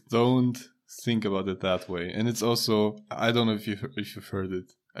just don't think about it that way. And it's also, I don't know if you've heard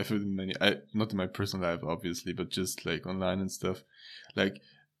it. I've heard it not in my personal life, obviously, but just like online and stuff. Like,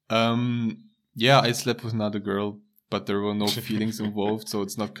 I slept with another girl, but there were no feelings involved, so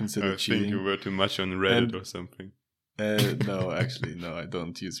it's not considered cheating. I think you were too much on Reddit or something. No, actually, no, I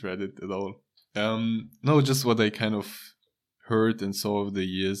don't use Reddit at all. No, just what I kind of heard and saw over the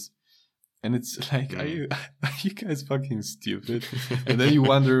years. And it's like, are you guys fucking stupid? And then you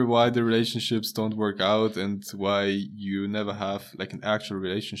wonder why the relationships don't work out and why you never have like an actual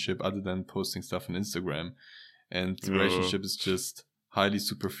relationship other than posting stuff on Instagram. And the relationship is just highly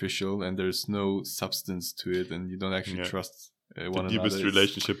superficial and there's no substance to it and you don't actually trust one another. The deepest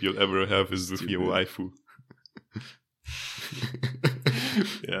relationship you'll ever have is with your waifu.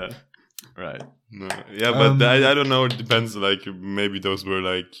 Yeah. Right. No, yeah, but I don't know. It depends. Like maybe those were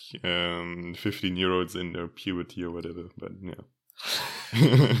like 15-year-olds in their puberty or whatever. But yeah,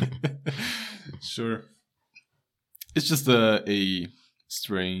 sure. It's just a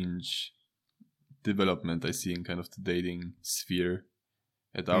strange development I see in kind of the dating sphere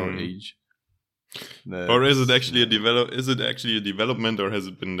at our age. Or is it actually a development, or has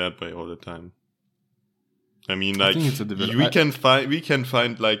it been that way all the time? I mean, like, I think it's we can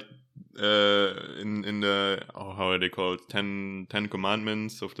find like in the how are they called, 10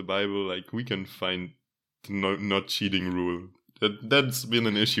 commandments of the Bible, like we can find the not cheating rule. That's been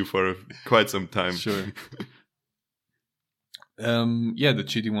an issue for quite some time. Sure. Yeah, the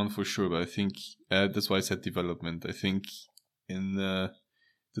cheating one for sure, but I think that's why I said development. I think in the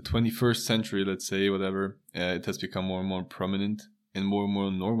 21st century, let's say, whatever, it has become more and more prominent and more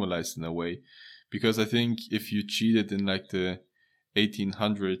normalized in a way. Because I think if you cheated in like the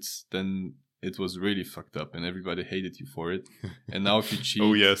 1800s, then it was really fucked up and everybody hated you for it. And now if you cheat...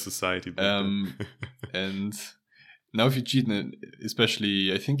 Oh yeah, society. And now if you cheat,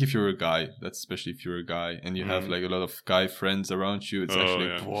 especially, I think if you're a guy, that's especially if you're a guy and you have like a lot of guy friends around you, it's actually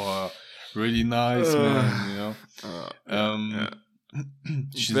like, wow, really nice, man, you know?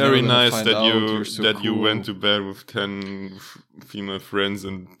 Very nice that you went to bed with 10 female friends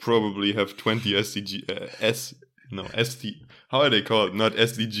and probably have 20 how are they called? Not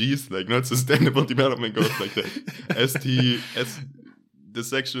SDGs, like not sustainable development goals, like the the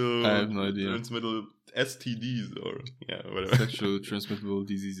sexual I have no idea. transmittable STDs or whatever. Sexual transmittable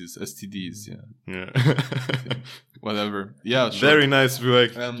diseases, STDs, yeah. Whatever. Yeah, sure. Very nice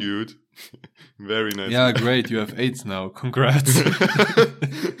work, dude. Very nice. Yeah, great. You have AIDS now. Congrats.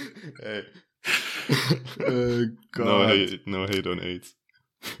 Hey. God. No hate on AIDS.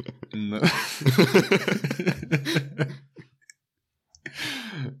 No.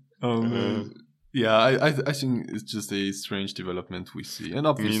 Oh man. Yeah, I think it's just a strange development we see, and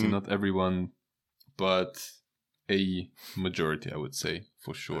obviously not everyone, but a majority, I would say,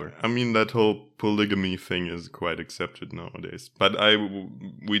 for sure. I mean, that whole polygamy thing is quite accepted nowadays. But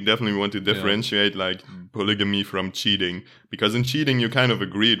we definitely want to differentiate like polygamy from cheating, because in cheating you kind of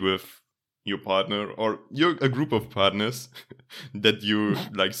agreed with your partner or a group of partners that you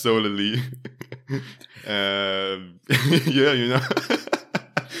like solely. Yeah, you know.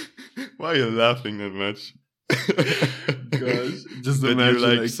 Why are you laughing that much? Gosh, just imagine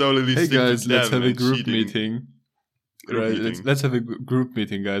like solely hey guys, let's have a group cheating. meeting. Let's have a group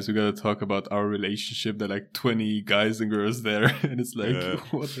meeting, guys. We gotta talk about our relationship. There are like 20 guys and girls there, and it's like,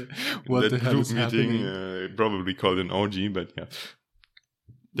 what the hell is happening? Probably called an orgy, but yeah.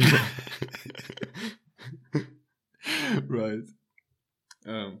 Right.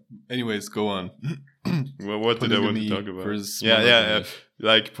 Anyways, go on. Well, what did I want to talk about? Yeah.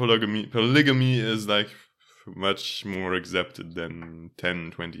 Like polygamy is like much more accepted than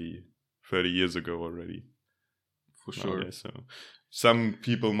 10, 20, 30 years ago already. For sure. Okay, so some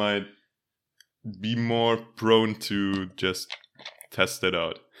people might be more prone to just test it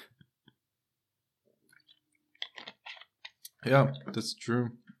out. Yeah, that's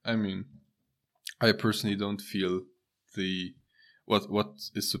true. I mean, I personally don't feel what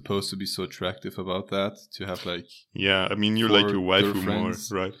is supposed to be so attractive about that, to have like... Yeah, I mean, you like your waifu more,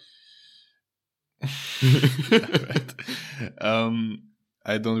 right? Right.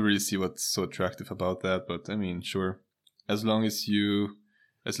 I don't really see what's so attractive about that, but I mean, sure. As long as you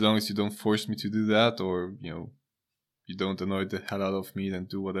don't force me to do that, or you don't annoy the hell out of me, then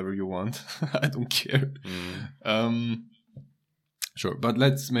do whatever you want. I don't care. Sure, but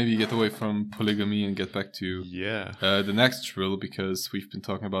let's maybe get away from polygamy and get back to the next rule, because we've been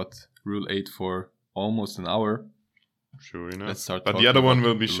talking about Rule 8 for almost an hour. Sure enough. Let's start. But the other one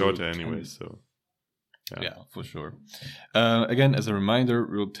will be shorter anyway, so... Yeah, for sure. Again, as a reminder,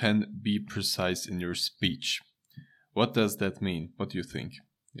 Rule 10, be precise in your speech. What does that mean? What do you think?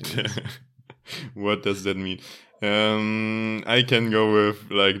 What does that mean? I can go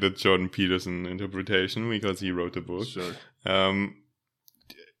with like the Jordan Peterson interpretation, because he wrote the book. Sure.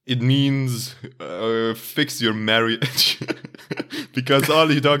 It means fix your marriage, because all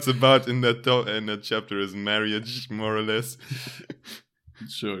he talks about in that chapter is marriage, more or less.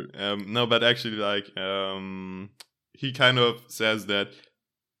 Sure. No, but actually, like, he kind of says that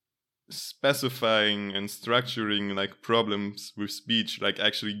specifying and structuring like problems with speech, like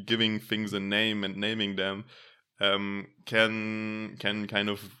actually giving things a name and naming them, can kind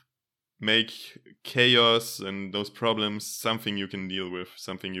of make chaos and those problems something you can deal with,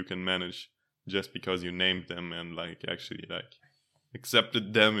 something you can manage, just because you named them and like actually like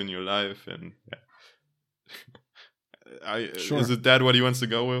accepted them in your life. And Sure. Is it that what he wants to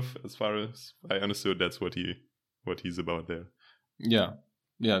go with? As far as I understood, that's what he's about there. Yeah,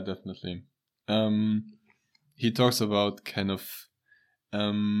 definitely. He talks about kind of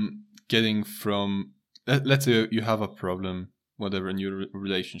getting from, let's say you have a problem, whatever, in your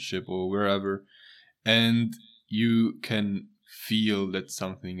relationship or wherever, and you can feel that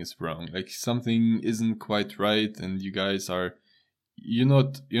something is wrong, like something isn't quite right, and you guys are, you're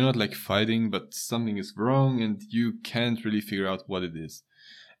not like fighting, but something is wrong and you can't really figure out what it is.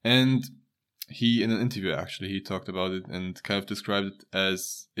 And he, in an interview actually, he talked about it and kind of described it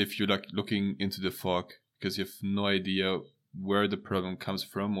as if you're like looking into the fog, because you have no idea where the problem comes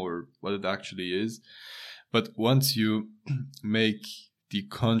from or what it actually is. But once you make the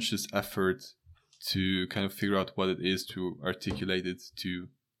conscious effort to kind of figure out what it is, to articulate it, to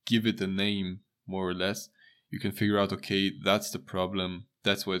give it a name, more or less, you can figure out, okay, that's the problem,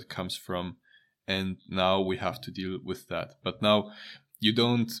 that's where it comes from, and now we have to deal with that. But now you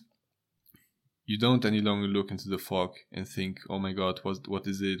don't any longer look into the fog and think, oh my god, what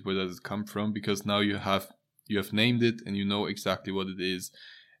is it, where does it come from? Because now you have named it and you know exactly what it is,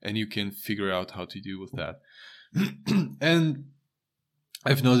 and you can figure out how to deal with that. And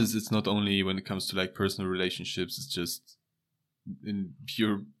I've noticed it's not only when it comes to like personal relationships, it's just in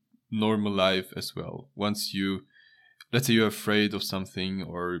pure normal life as well. Once you, let's say you're afraid of something,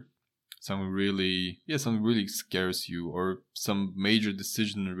 or something really scares you, or some major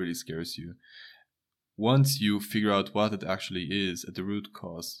decision really scares you, once you figure out what it actually is at the root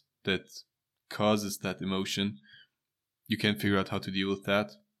cause that causes that emotion, you can figure out how to deal with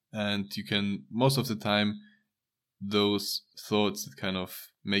that. And you can, most of the time, those thoughts that kind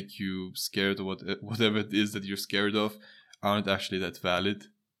of make you scared, or whatever it is that you're scared of, aren't actually that valid,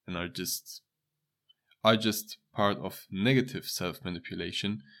 and are just part of negative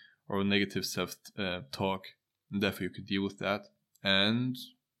self-manipulation or negative self-talk, and therefore you can deal with that, and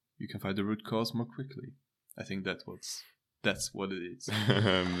you can find the root cause more quickly. I think that's what it is.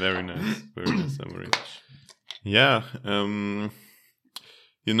 Very nice summary. Yeah,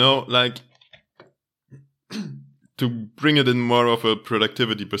 like, to bring it in more of a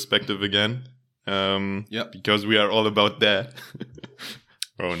productivity perspective again, because we are all about that.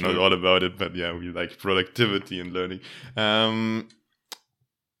 Oh, sure. Not all about it, but yeah, we like productivity and learning.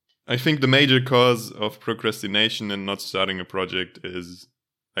 I think the major cause of procrastination and not starting a project is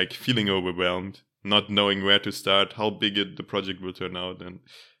like feeling overwhelmed, not knowing where to start, how big the project will turn out, and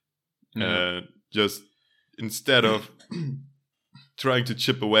just instead of trying to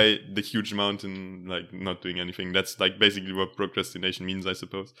chip away the huge mountain, like not doing anything. That's like basically what procrastination means, I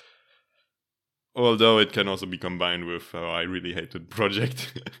suppose. Although it can also be combined with, I really hate the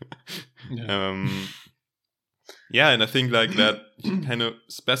project. And I think like that kind of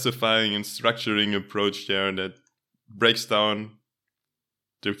specifying and structuring approach there that breaks down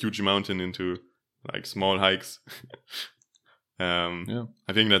the huge mountain into like small hikes. I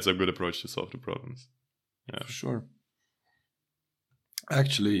think that's a good approach to solve the problems. Yeah, for sure.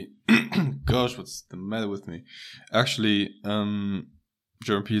 Actually, gosh, what's the matter with me? Actually,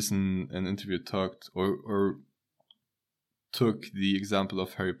 Jordan Peterson in an interview talked or took the example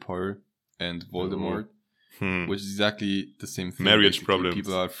of Harry Potter and Voldemort, which is exactly the same thing. Marriage problems.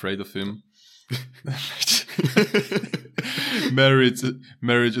 People are afraid of him.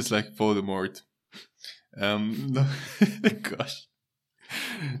 Marriage is like Voldemort. Gosh.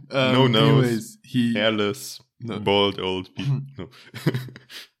 No nose, anyways, hairless, bald old people. No.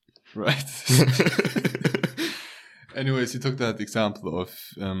 Right. Anyways, he took that example of,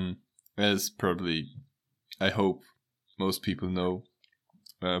 as probably, I hope, most people know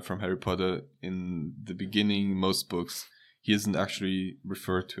from Harry Potter, in the beginning, most books, he isn't actually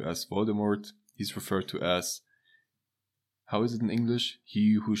referred to as Voldemort. He's referred to as, how is it in English?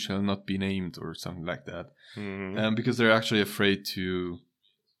 He who shall not be named, or something like that. Mm-hmm. Because they're actually afraid to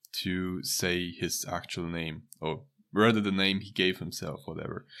say his actual name, or rather the name he gave himself,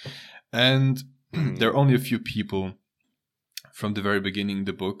 whatever. And there are only a few people from the very beginning in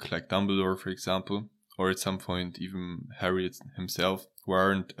the book, like Dumbledore, for example, or at some point even Harry himself, who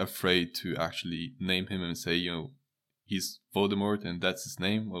aren't afraid to actually name him and say, he's Voldemort and that's his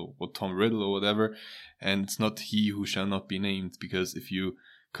name, or Tom Riddle or whatever. And it's not he who shall not be named, because if you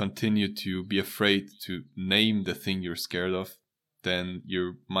continue to be afraid to name the thing you're scared of, then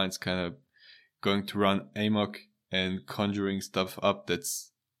your mind's kind of going to run amok and conjuring stuff up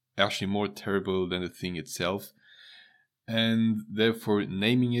that's actually more terrible than the thing itself. And therefore,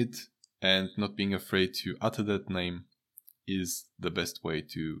 naming it and not being afraid to utter that name is the best way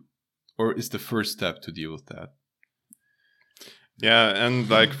to, or is the first step to deal with that. Yeah, and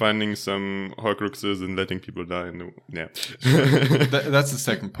like finding some Horcruxes and letting people die. Yeah, that's the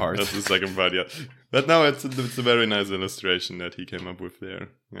second part. That's the second part, yeah. But no, it's a very nice illustration that he came up with there.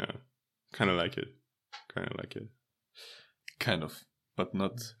 Yeah, kind of like it. Kind of, but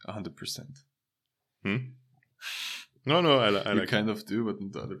not 100%. No, I like you kind of do, but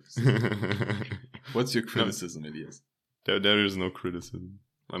not 100%. What's your criticism, Elias? There is no criticism.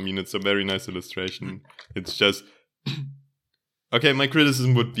 I mean, it's a very nice illustration. It's just... Okay, my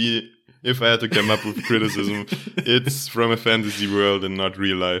criticism would be, if I had to come up with criticism, it's from a fantasy world and not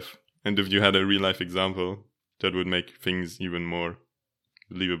real life. And if you had a real life example, that would make things even more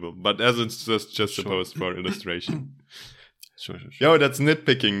believable. But as it's just supposed for illustration. Sure. Yo, that's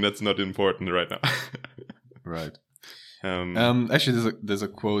nitpicking. That's not important right now. Right. Actually, there's a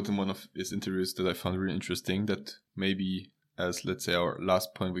quote in one of his interviews that I found really interesting that maybe as, let's say, our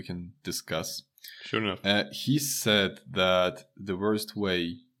last point we can discuss. Sure enough. He said that the worst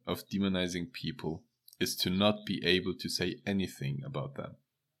way of demonizing people is to not be able to say anything about them.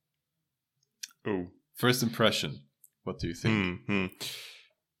 Oh. First impression. What do you think?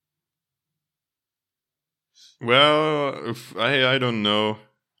 Well, I don't know.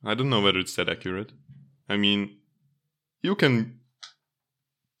 I don't know whether it's that accurate. I mean, you can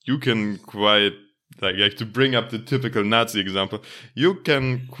quite, like to bring up the typical Nazi example, you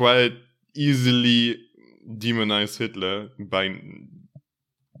can quite easily demonize Hitler by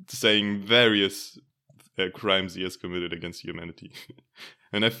saying various crimes he has committed against humanity.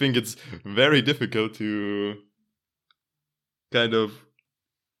 And I think it's very difficult to kind of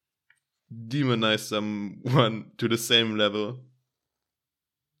demonize someone to the same level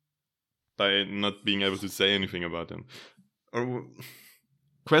by not being able to say anything about them. Or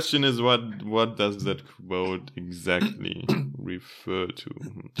question is, what does that quote exactly refer to?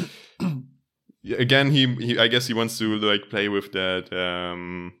 Again, he I guess he wants to like play with that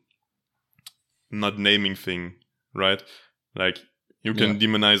not naming thing, right? Like you can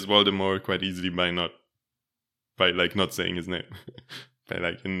demonize Voldemort quite easily by not saying his name.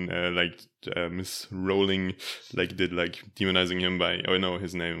 By Miss Rowling did demonizing him by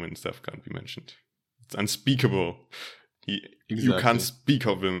his name and stuff can't be mentioned. It's unspeakable. You can't speak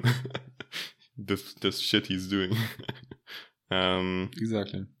of him. this shit he's doing.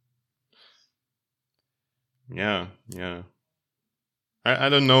 Exactly. Yeah. I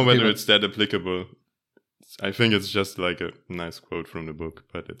don't know whether it's that applicable. I think it's just like a nice quote from the book,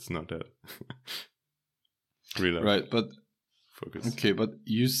 but it's not that real. Right, but focus. Okay, but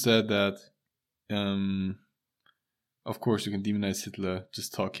you said that of course you can demonize Hitler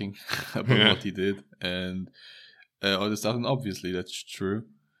just talking about what he did and all this stuff, and obviously that's true.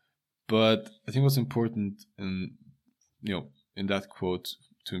 But I think what's important in that quote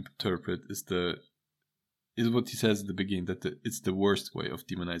to interpret is what he says at the beginning, that it's the worst way of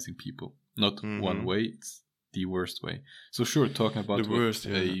demonizing people. Not one way, it's the worst way. So sure, talking about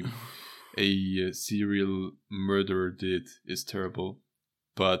a serial murderer did is terrible,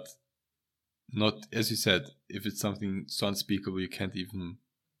 but not, as you said, if it's something so unspeakable you can't even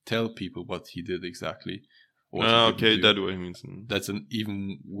tell people what he did exactly. Okay, that way means that's an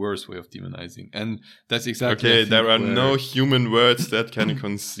even worse way of demonizing, and that's exactly okay. There are no human words that can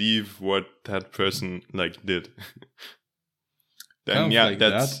conceive what that person did. Then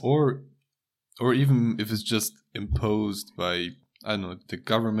that's that, or even if it's just imposed by the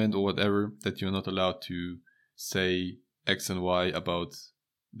government or whatever, that you're not allowed to say X and Y about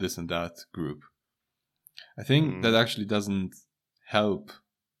this and that group. I think that actually doesn't help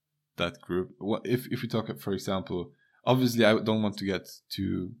that group. If we talk, for example, obviously I don't want to get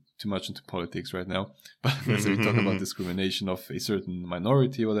too much into politics right now, but let's say we talk about discrimination of a certain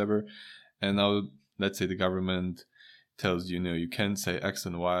minority or whatever, and now let's say the government tells you can't say X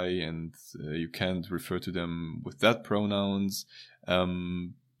and Y and you can't refer to them with that pronouns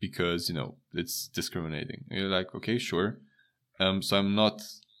because it's discriminating. And you're like, okay, sure, so I'm not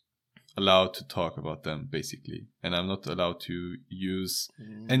allowed to talk about them basically, and I'm not allowed to use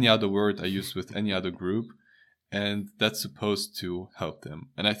any other word I use with any other group, and that's supposed to help them.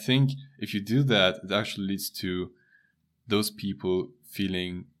 And I think if you do that, it actually leads to those people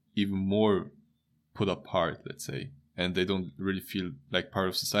feeling even more put apart, let's say, and they don't really feel like part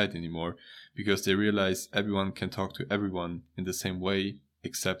of society anymore, because they realize everyone can talk to everyone in the same way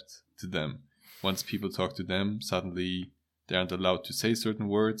except to them. Once people talk to them, suddenly they aren't allowed to say certain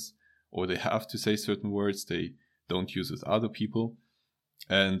words, or they have to say certain words they don't use with other people.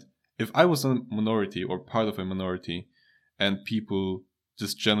 And if I was a minority or part of a minority, and people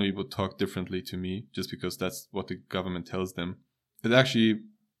just generally would talk differently to me just because that's what the government tells them, that actually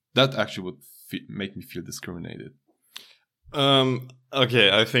would make me feel discriminated.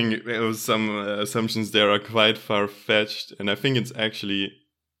 Okay, I think some assumptions there are quite far-fetched, and I think it's actually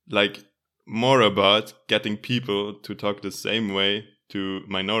like more about getting people to talk the same way to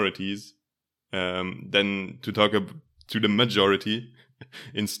minorities than to talk to the majority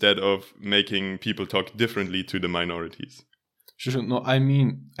instead of making people talk differently to the minorities. Sure. No, I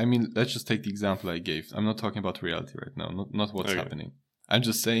mean, let's just take the example I gave. I'm not talking about reality right now, not what's happening. I'm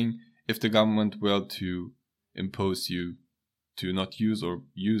just saying if the government were to impose you to not use or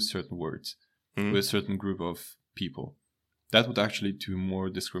use certain words with a certain group of people, that would actually lead to more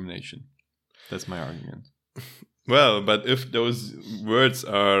discrimination. That's my argument. Well, but if those words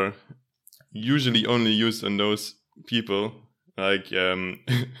are usually only used on those people, like,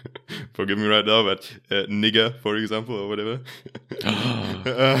 forgive me right now, but nigger, for example, or whatever.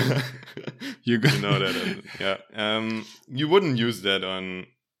 You know that, yeah. You wouldn't use that on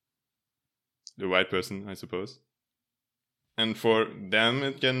the white person, I suppose. And for them,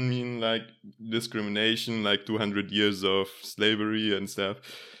 it can mean like discrimination, like 200 years of slavery and stuff.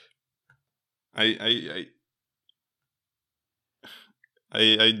 I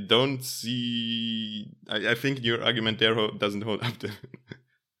don't see. I think your argument there doesn't hold up.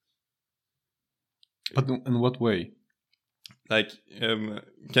 But in what way? Like,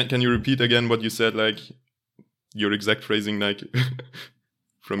 can you repeat again what you said? Like your exact phrasing, like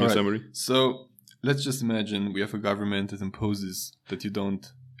from your summary. So let's just imagine we have a government that imposes that you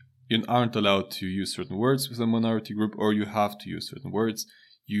aren't allowed to use certain words with a minority group, or you have to use certain words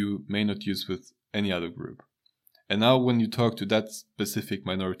you may not use with any other group. And now when you talk to that specific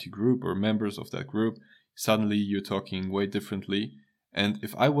minority group or members of that group, suddenly you're talking way differently. And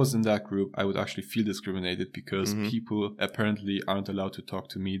if I was in that group, I would actually feel discriminated because people apparently aren't allowed to talk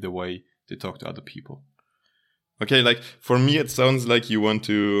to me the way they talk to other people. Okay, like for me, it sounds like you want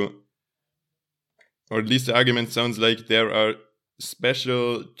to, or at least the argument sounds like there are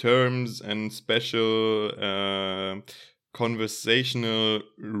special terms and special conversational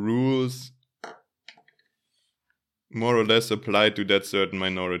rules more or less applied to that certain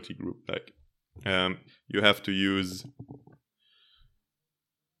minority group. Like, you have to use,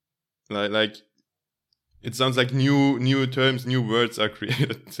 like it sounds like new terms, new words are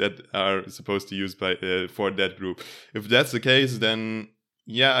created that are supposed to use by for that group. If that's the case, then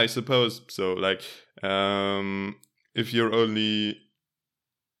yeah, I suppose so. Like, if you're only,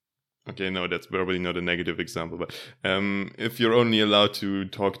 okay, no, that's probably not a negative example, but if you're only allowed to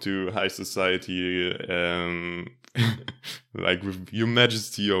talk to high society, like with your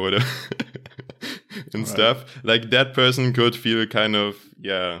majesty or whatever and stuff, like that person could feel kind of,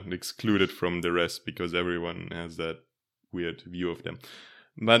 excluded from the rest because everyone has that weird view of them.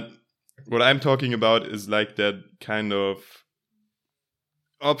 But what I'm talking about is like that kind of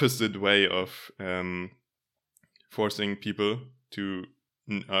opposite way of forcing people to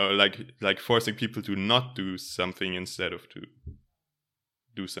like forcing people to not do something instead of to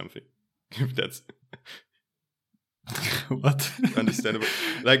do something. If that's what understandable.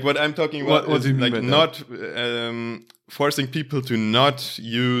 Like what I'm talking about is like not forcing people to not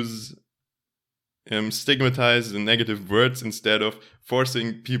use stigmatized and negative words instead of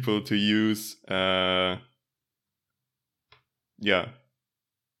forcing people to use the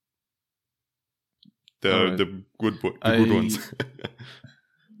good ones.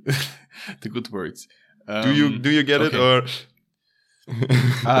 The good words. Do you get it, or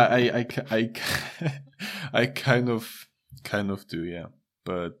I kind of do, yeah.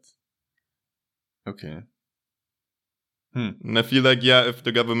 But okay. And I feel like if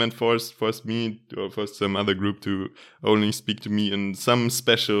the government forced me or forced some other group to only speak to me in some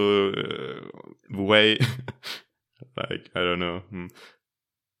special way, like I don't know,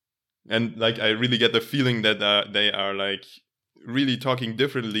 and like I really get the feeling that they are like really talking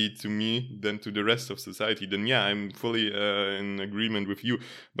differently to me than to the rest of society, then I'm fully in agreement with you.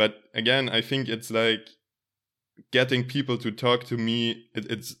 But again, I think it's like getting people to talk to me,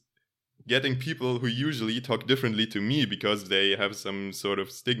 it's getting people who usually talk differently to me because they have some sort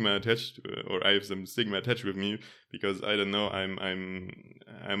of stigma attached or I have some stigma attached with me because I don't know,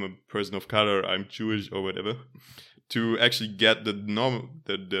 I'm a person of color, I'm Jewish or whatever, to actually get the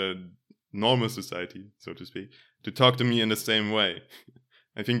normal society, so to speak, to talk to me in the same way.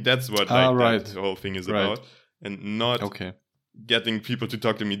 I think that's what the whole thing is about, and not getting people to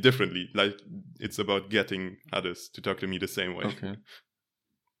talk to me differently. Like, it's about getting others to talk to me the same way.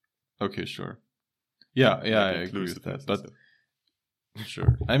 Okay, sure. Yeah, Like I agree with that. inclusiveness and But stuff.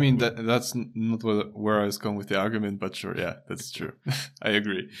 sure. I mean, that's not where I was going with the argument, but sure, yeah, that's true. I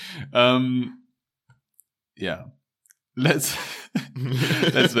agree. Yeah. Let's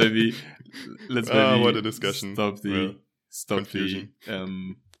maybe what a discussion. stop confusion.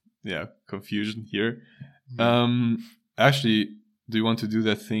 the confusion here. Actually, do you want to do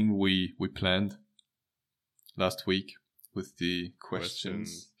that thing we planned last week with the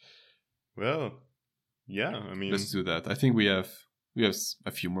questions? Well, yeah, I mean, let's do that. I think we have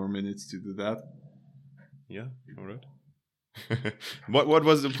a few more minutes to do that. Yeah, all right. What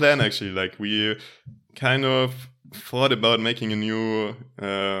was the plan actually? Like, we kind of thought about making a new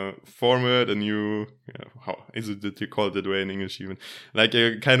format, a new how is it that you call it that way in English, even like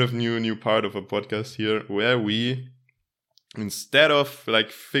a kind of new part of a podcast here, where we, instead of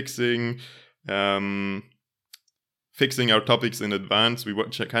like fixing our topics in advance, we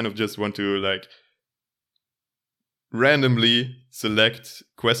kind of just want to like randomly select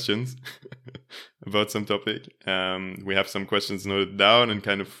questions about some topic. We have some questions noted down and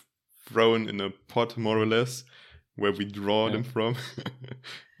kind of thrown in a pot, more or less, where we draw them from.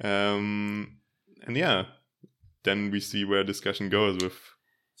 And yeah, then we see where discussion goes with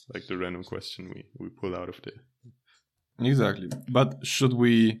like the random question we pull out of there. Exactly. But should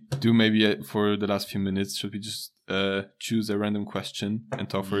we do maybe for the last few minutes, should we just choose a random question and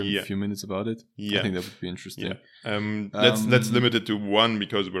talk for a few minutes about it? Yeah. I think that would be interesting. Yeah. Let's limit it to one,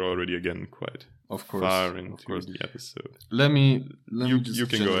 because we're already again quite far into the episode. Let me just you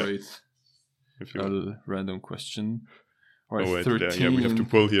can generate if you a random question. All right, wait, 13. Yeah, we have to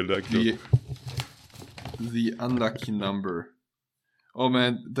pull here like the unlucky number. Oh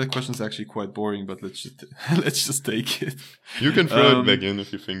man, that question's actually quite boring, but let's just take it. You can throw it back in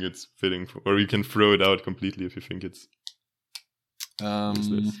if you think it's fitting, or you can throw it out completely if you think it's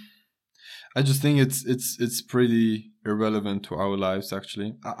useless. I just think it's pretty irrelevant to our lives,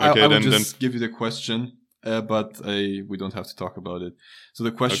 actually. I would just give you the question, but we don't have to talk about it. So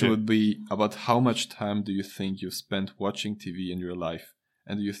the question would be about how much time do you think you've spent watching TV in your life?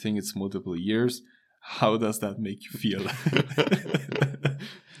 And do you think it's multiple years? How does that make you feel?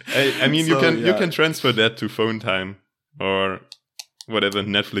 I mean, you can transfer that to phone time or whatever,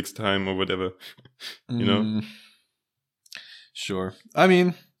 Netflix time or whatever, you know? Sure. I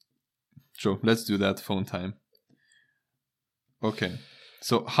mean, sure. Let's do that, phone time. Okay.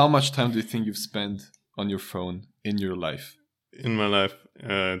 So how much time do you think you've spent on your phone in your life? In my life,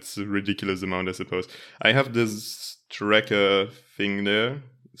 it's a ridiculous amount, I suppose. I have this tracker thing there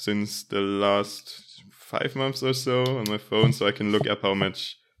since the last 5 months or so on my phone, so I can look up how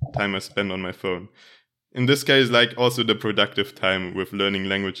much time I spend on my phone. In this case, like, also the productive time with learning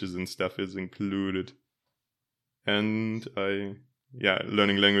languages and stuff is included. And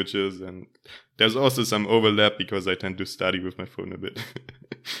learning languages, and there's also some overlap because I tend to study with my phone a bit.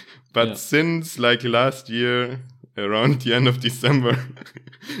 But since like last year, around the end of December,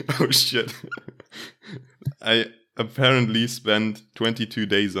 oh shit, I apparently spent 22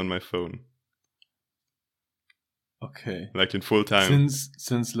 days on my phone. Okay. Like in full time.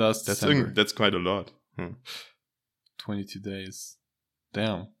 Since last December. That's quite a lot. 22 days.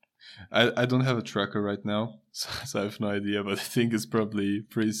 Damn. I don't have a tracker right now, so I have no idea, but I think it's probably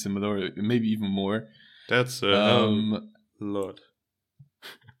pretty similar, maybe even more. That's a lot.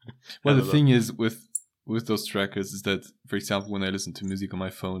 Well, the thing is with those trackers is that, for example, when I listen to music on my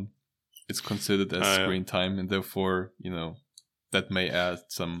phone, it's considered as screen time, and therefore, that may add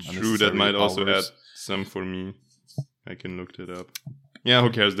some True, that might hours. Also add some for me. I can look that up. Yeah, who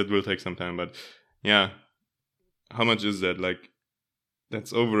cares? That will take some time, but yeah. How much is that? Like,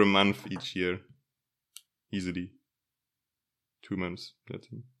 that's over a month each year. Easily. 2 months.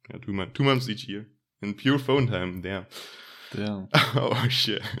 2 months. 2 months each year. In pure phone time. Damn. Oh,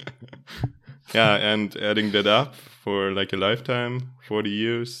 shit. Yeah, and adding that up for like a lifetime, 40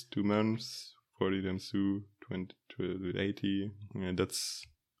 years, 2 months, 40 times 2, 20, 80. Yeah, that's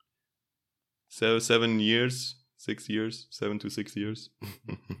 7 years, 6 years, 7 to 6 years.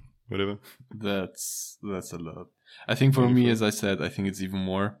 Whatever. That's a lot. I think for me, as I said, I think it's even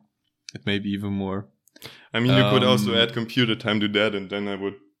more. It may be even more. I mean, you could also add computer time to that, and then I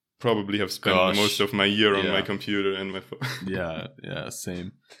would probably have spent most of my year on my computer and my phone. Yeah,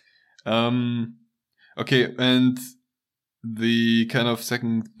 same. Okay, and the kind of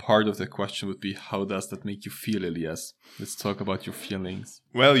second part of the question would be, how does that make you feel, Elias? Let's talk about your feelings.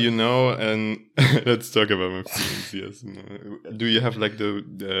 Well, and let's talk about my feelings, yes. Do you have like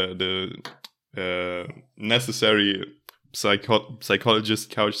the necessary psychologist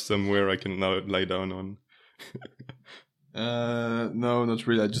couch somewhere I can now lie down on? No, not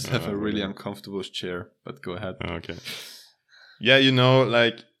really. I just have a really whatever. uncomfortable chair. But go ahead. Okay. Yeah, you know,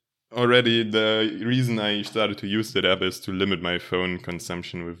 like already the reason I started to use that app is to limit my phone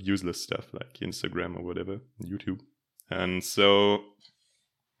consumption with useless stuff like Instagram or whatever, YouTube. And so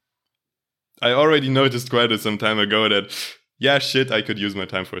I already noticed quite some time ago that, yeah, shit, I could use my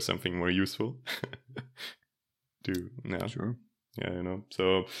time for something more useful. Yeah. Sure. Yeah, you know.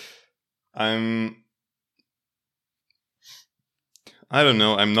 So I don't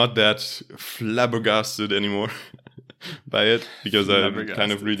know, I'm not that flabbergasted anymore by it because I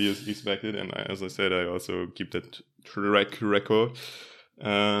kind of really expected, and as I said, I also keep that track record.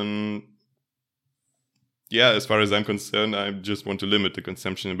 Yeah, as far as I'm concerned, I just want to limit the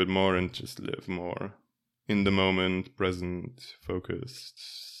consumption a bit more and just live more in the moment, present,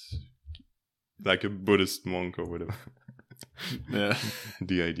 focused, like a Buddhist monk or whatever. Yeah.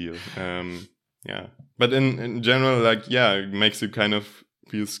 The ideal. Yeah. But in general, like, yeah, it makes you kind of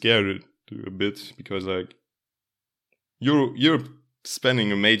feel scared a bit because, like, you're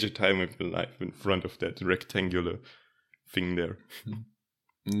spending a major time of your life in front of that rectangular thing there.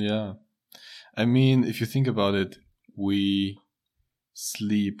 Yeah. I mean, if you think about it, we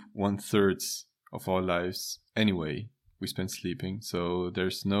sleep 1/3 of our lives anyway. We spend sleeping, so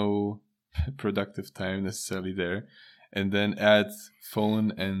there's no productive time necessarily there. And then add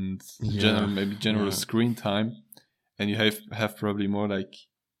phone and general screen time, and you have probably more like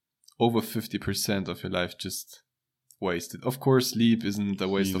over 50% of your life just wasted. Of course, sleep isn't a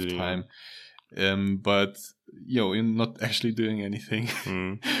waste of time, but you're not actually doing anything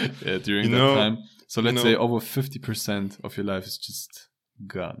during that time. So let's say over 50% of your life is just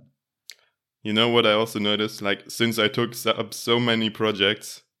gone. You know what I also noticed? Like, since I took up so many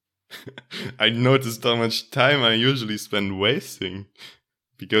projects, I noticed how much time I usually spend wasting.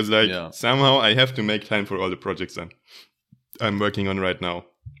 Because, like, somehow I have to make time for all the projects I'm working on right now.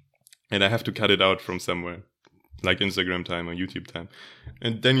 And I have to cut it out from somewhere. Like Instagram time or YouTube time.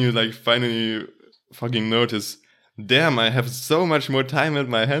 And then you, like, finally fucking notice, damn, I have so much more time at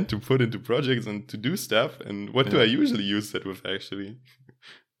my hand to put into projects and to do stuff. And what do I usually use that with, actually?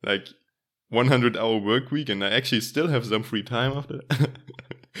 Like, 100-hour work week, and I actually still have some free time after.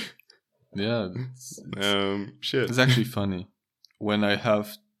 Yeah. Shit. It's actually funny. When I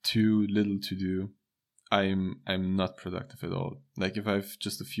have too little to do, I'm not productive at all. Like, if I have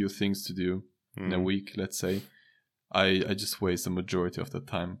just a few things to do in a week, let's say, I just waste the majority of the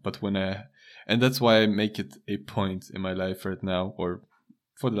time. But and that's why I make it a point in my life right now, or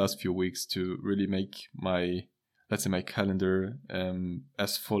for the last few weeks, to really make my calendar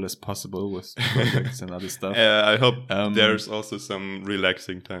as full as possible with projects and other stuff. I hope there's also some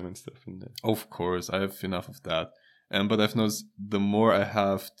relaxing time and stuff in there. Of course, I have enough of that. But I've noticed the more I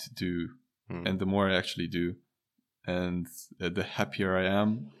have to do, and the more I actually do, and the happier I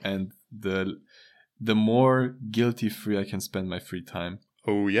am, and the more guilty-free I can spend my free time.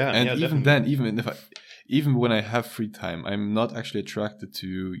 Oh yeah, and yeah, even definitely. Then, even when I have free time, I'm not actually attracted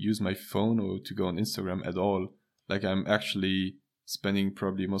to use my phone or to go on Instagram at all. Like, I'm actually spending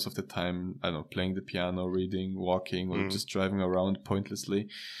probably most of the time, I don't know, playing the piano, reading, walking, or just driving around pointlessly.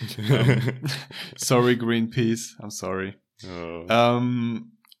 Sorry, Greenpeace. I'm sorry.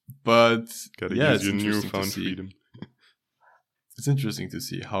 But gotta yeah, use your newfound freedom. It's interesting to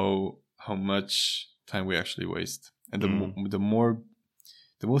see how much time we actually waste, and the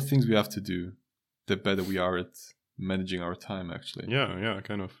more things we have to do, the better we are at managing our time, actually. Yeah,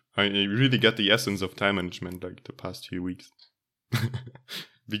 kind of. I really get the essence of time management like the past few weeks.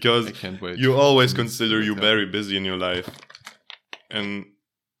 Because I can't wait. You always consider you very busy in your life. And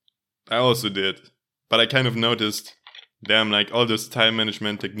I also did. But I kind of noticed, damn, like all those time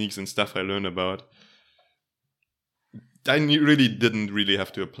management techniques and stuff I learned about, I really didn't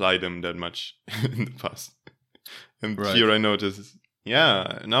have to apply them that much in the past. And here I noticed,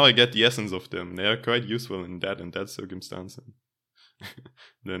 yeah, now I get the essence of them. They are quite useful in that circumstance.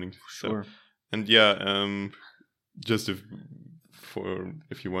 Learning sure. Stuff. And yeah, just if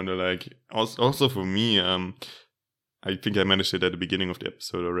you wonder, like, also for me, I think I managed it at the beginning of the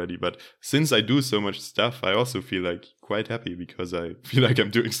episode already, but since I do so much stuff, I also feel like quite happy because I feel like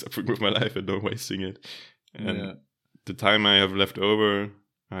I'm doing stuff with my life and not wasting it. And the time I have left over,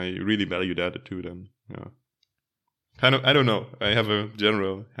 I really value that too. Then, yeah, kind of, I don't know. I have a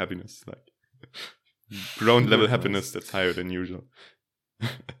general happiness, like ground level happiness that's higher than usual.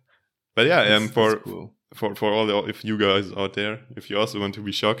 But yeah, for all if you guys out there, if you also want to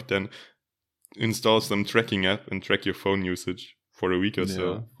be shocked, then install some tracking app and track your phone usage for a week or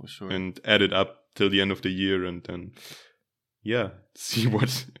so, for sure. and add it up till the end of the year, and then yeah, see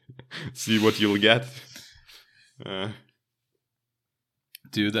what you'll get.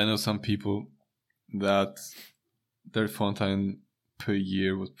 Dude, I know some people that their phone time per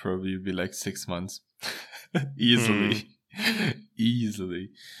year would probably be like 6 months. Easily. Easily.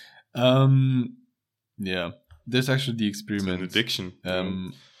 Yeah. There's actually the experiment. It's an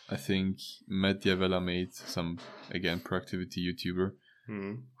addiction. I think Matt Diavella made some, again, productivity YouTuber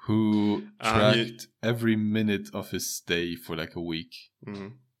Mm-hmm. who tracked every minute of his day for like a week. Mm-hmm.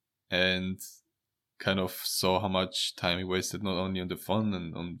 And kind of saw how much time he wasted not only on the phone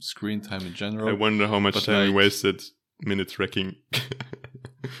and on screen time in general. I wonder how much time he wasted minute tracking.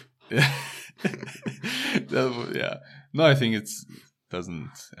 Yeah. No, I think it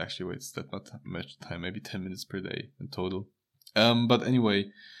doesn't actually waste that much time, maybe 10 minutes per day in total. But anyway,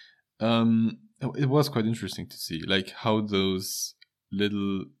 it was quite interesting to see like how those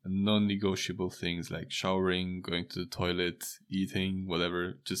little non-negotiable things like showering, going to the toilet, eating,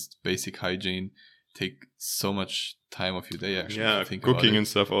 whatever, just basic hygiene take so much time of your day actually. Yeah, cooking and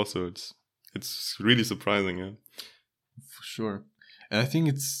stuff also. It's really surprising, yeah. For sure. And I think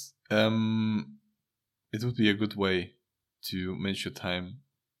it would be a good way to manage your time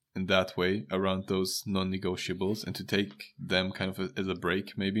in that way around those non-negotiables and to take them kind of as a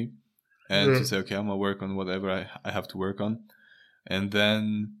break maybe. And to say, okay, I'm gonna work on whatever I have to work on. And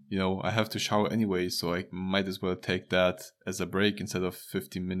then, I have to shower anyway, so I might as well take that as a break. Instead of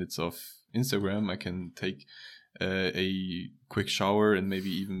 15 minutes of Instagram, I can take a quick shower and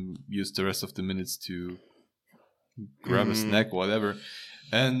maybe even use the rest of the minutes to grab a snack, whatever.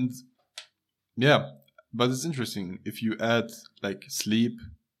 And yeah, but it's interesting. If you add like sleep,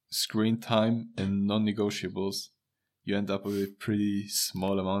 screen time, and non-negotiables, you end up with a pretty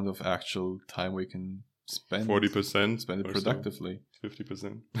small amount of actual time we can spend 40%, spend it productively.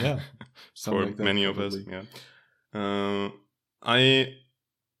 50%. Yeah, for like that, many probably. of us. Yeah.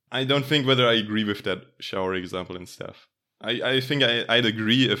 I don't think whether I agree with that shower example and stuff. I think I'd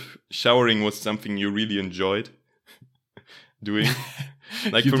agree if showering was something you really enjoyed doing.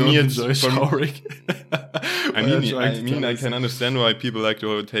 Like you for don't me, it's enjoy showering. I can understand why people like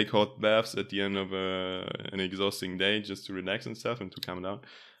to take hot baths at the end of an exhausting day just to relax and stuff and to calm down.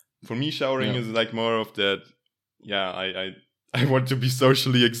 For me, showering is like more of that. Yeah, I want to be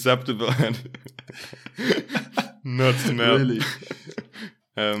socially acceptable and not smell. Really?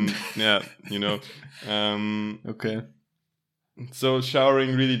 Yeah, Okay. So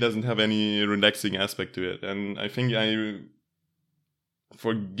showering really doesn't have any relaxing aspect to it, and I think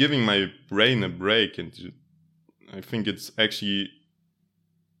for giving my brain a break, and I think it's actually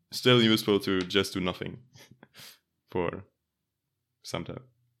still useful to just do nothing for some time.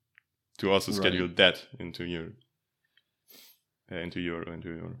 To also schedule that into your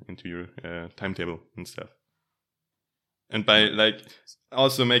timetable and stuff, and by like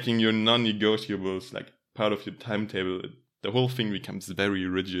also making your non-negotiables like part of your timetable, the whole thing becomes very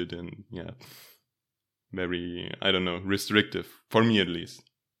rigid and very, I don't know, restrictive for me at least.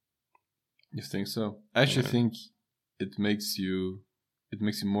 You think so? I actually think it makes you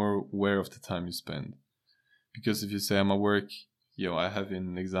more aware of the time you spend, because if you say I'm at work, I have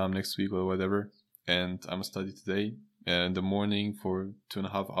an exam next week or whatever, and I'm gonna study today in the morning for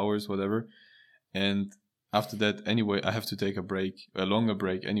 2.5 hours, whatever, and after that anyway I have to take a longer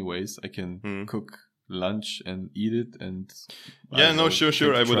break anyways. I can cook lunch and eat it, and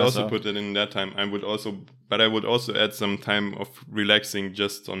sure. I would also put it in that time. I would also add some time of relaxing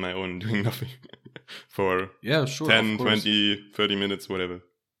just on my own, doing nothing for 10, 20, 30 minutes, whatever.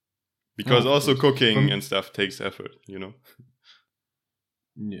 Because also cooking and stuff takes effort,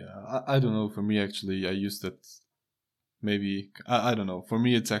 Yeah, I don't know. For me, actually, I use that. Maybe I don't know. For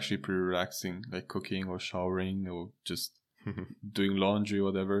me, it's actually pretty relaxing, like cooking or showering or just doing laundry or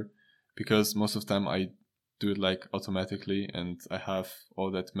whatever. Because most of the time I do it like automatically, and I have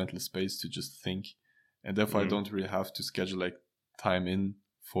all that mental space to just think, and therefore I don't really have to schedule like time in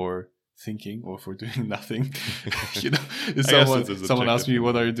for thinking or for doing nothing. If someone asks me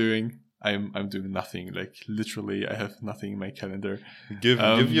what are you doing, I'm doing nothing. Like literally, I have nothing in my calendar.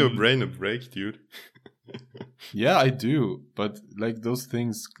 Give your brain a break, dude. Yeah, I do, but like those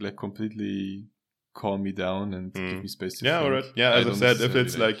things like completely calm me down and give me space to think. All right. Yeah, as I said, if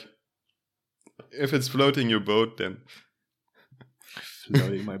it's if it's floating your boat, then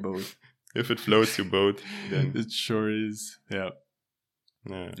floating my boat. If it floats your boat, then it sure is. Yeah.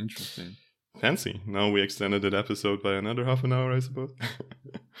 Interesting. Fancy. Now we extended that episode by another half an hour, I suppose.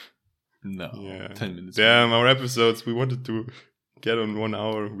 No. 10 minutes. Damn, our episodes, we wanted to get on 1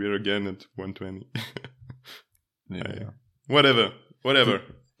 hour. We're again at 1:20. Yeah. Whatever.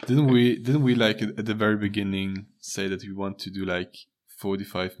 Didn't we like at the very beginning say that we want to do like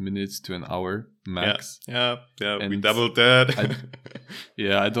 45 minutes to an hour max? Yeah. We And doubled that.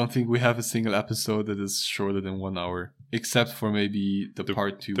 I don't think we have a single episode that is shorter than 1 hour, except for maybe the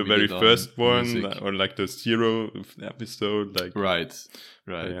part 2. The we very did on first one, music. or like the 0 episode, like Right.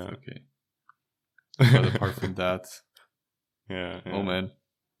 Yeah. Okay. But apart from that, yeah. oh man.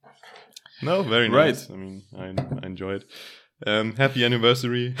 No, very Right. nice. I mean, I enjoyed. Happy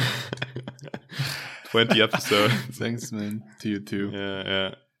anniversary. 20 episodes. Thanks, man. To you too.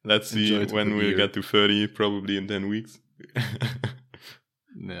 Yeah. Let's see Enjoy it when with we'll beer. get to 30, probably in 10 weeks.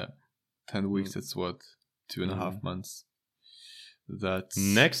 Yeah. 10 weeks, that's what? 2.5 months. That's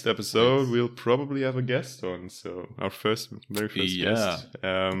Next episode, we'll probably have a guest on. So our very first guest.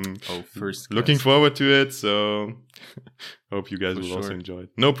 first Looking guest. forward to it. So hope you guys For will also sure. enjoy it.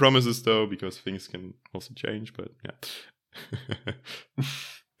 No promises though, because things can also change. But yeah,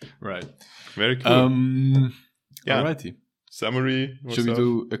 Right. very cool. Yeah. Alrighty. Summary. Should we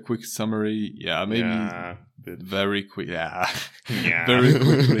do a quick summary? Yeah, maybe very quick. Yeah. Very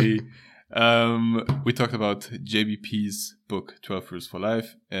quickly. We talked about JBP's book 12 Rules for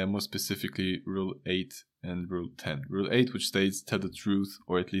Life, and more specifically Rule 8 and Rule 10. Rule 8, which states tell the truth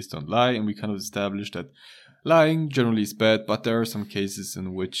or at least don't lie, and we kind of established that lying generally is bad, but there are some cases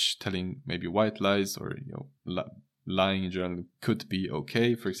in which telling maybe white lies or lying in general could be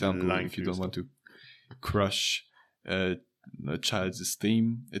okay. For example, Lying if you to don't want to crush a child's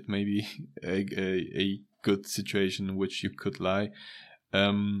esteem, it may be a good situation in which you could lie.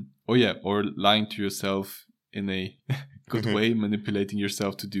 Or lying to yourself in a good way, manipulating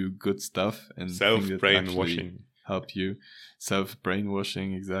yourself to do good stuff and self-brainwashing. Help you.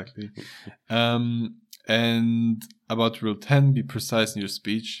 Self-brainwashing, exactly. And about Rule 10, be precise in your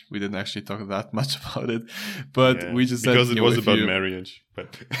speech. We didn't actually talk that much about it, but we just said because it was about marriage.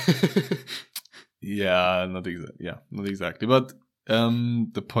 But not exactly. But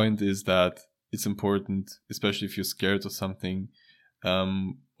the point is that it's important, especially if you're scared of something,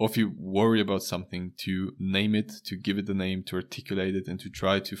 or if you worry about something, to name it, to give it a name, to articulate it, and to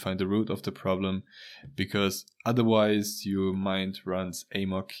try to find the root of the problem, because otherwise your mind runs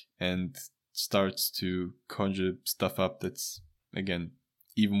amok and starts to conjure stuff up that's, again,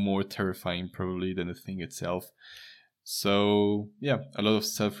 even more terrifying probably than the thing itself. So yeah, a lot of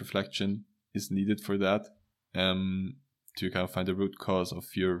self-reflection is needed for that, to kind of find the root cause of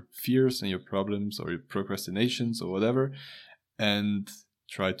your fears and your problems or your procrastinations or whatever, and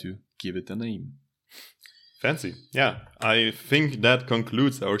try to give it a name. Fancy. Yeah, I think that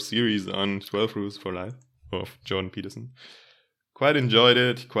concludes our series on 12 Rules for Life of Jordan Peterson. Quite enjoyed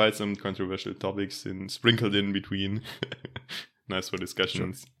it. Quite some controversial topics sprinkled in between. Nice for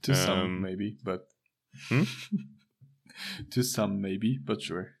discussions. Sure. To some maybe, but to some maybe, but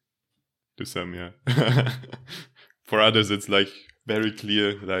sure. To some, yeah. For others, it's like very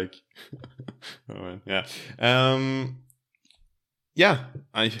clear. Like, oh, yeah. Yeah,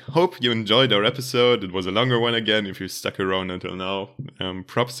 I hope you enjoyed our episode. It was a longer one again. If you stuck around until now,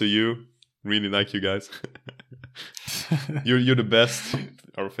 props to you. Really like you guys. You're the best,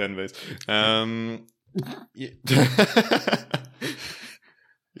 our fan base.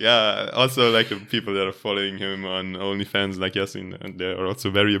 Yeah. Also like the people that are following him on OnlyFans, like Yasin, and they are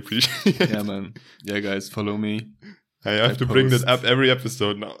also very appreciated. Yeah, man. Yeah, guys, follow me. I have to bring that up every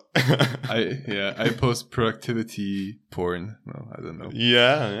episode now. I post productivity porn. No, I don't know.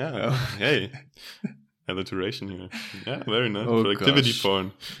 Yeah. Oh. Hey, alliteration here. Yeah, very nice. Oh, productivity gosh.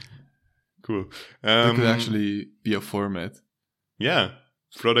 porn. Cool. That could actually be a format. Yeah.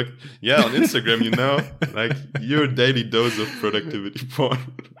 Yeah, on Instagram, like your daily dose of productivity porn.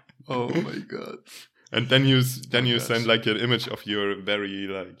 Oh my god. And then you gosh. send like an image of your very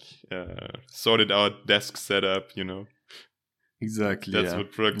sorted out desk setup, Exactly. That's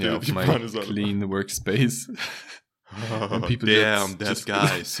what productivity of my porn is all clean workspace. And people damn, that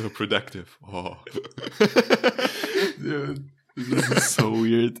guy is so productive. Oh. Dude, this is so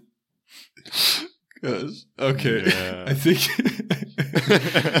weird. Gosh. Okay. Yeah. I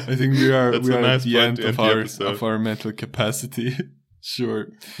think we are That's we a are nice at the point end to of end the episode. of our mental capacity. Sure.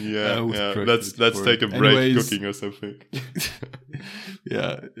 Yeah. with Let's productivity take a porn. break Anyways, cooking or something.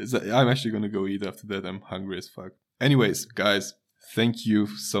 yeah, I'm actually gonna go eat after that. I'm hungry as fuck. Anyways, guys, thank you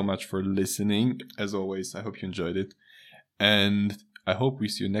so much for listening. As always, I hope you enjoyed it, and I hope we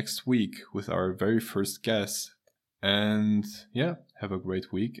see you next week with our very first guest. And yeah, have a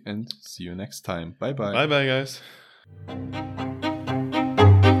great week and see you next time. Bye bye. Bye bye, guys.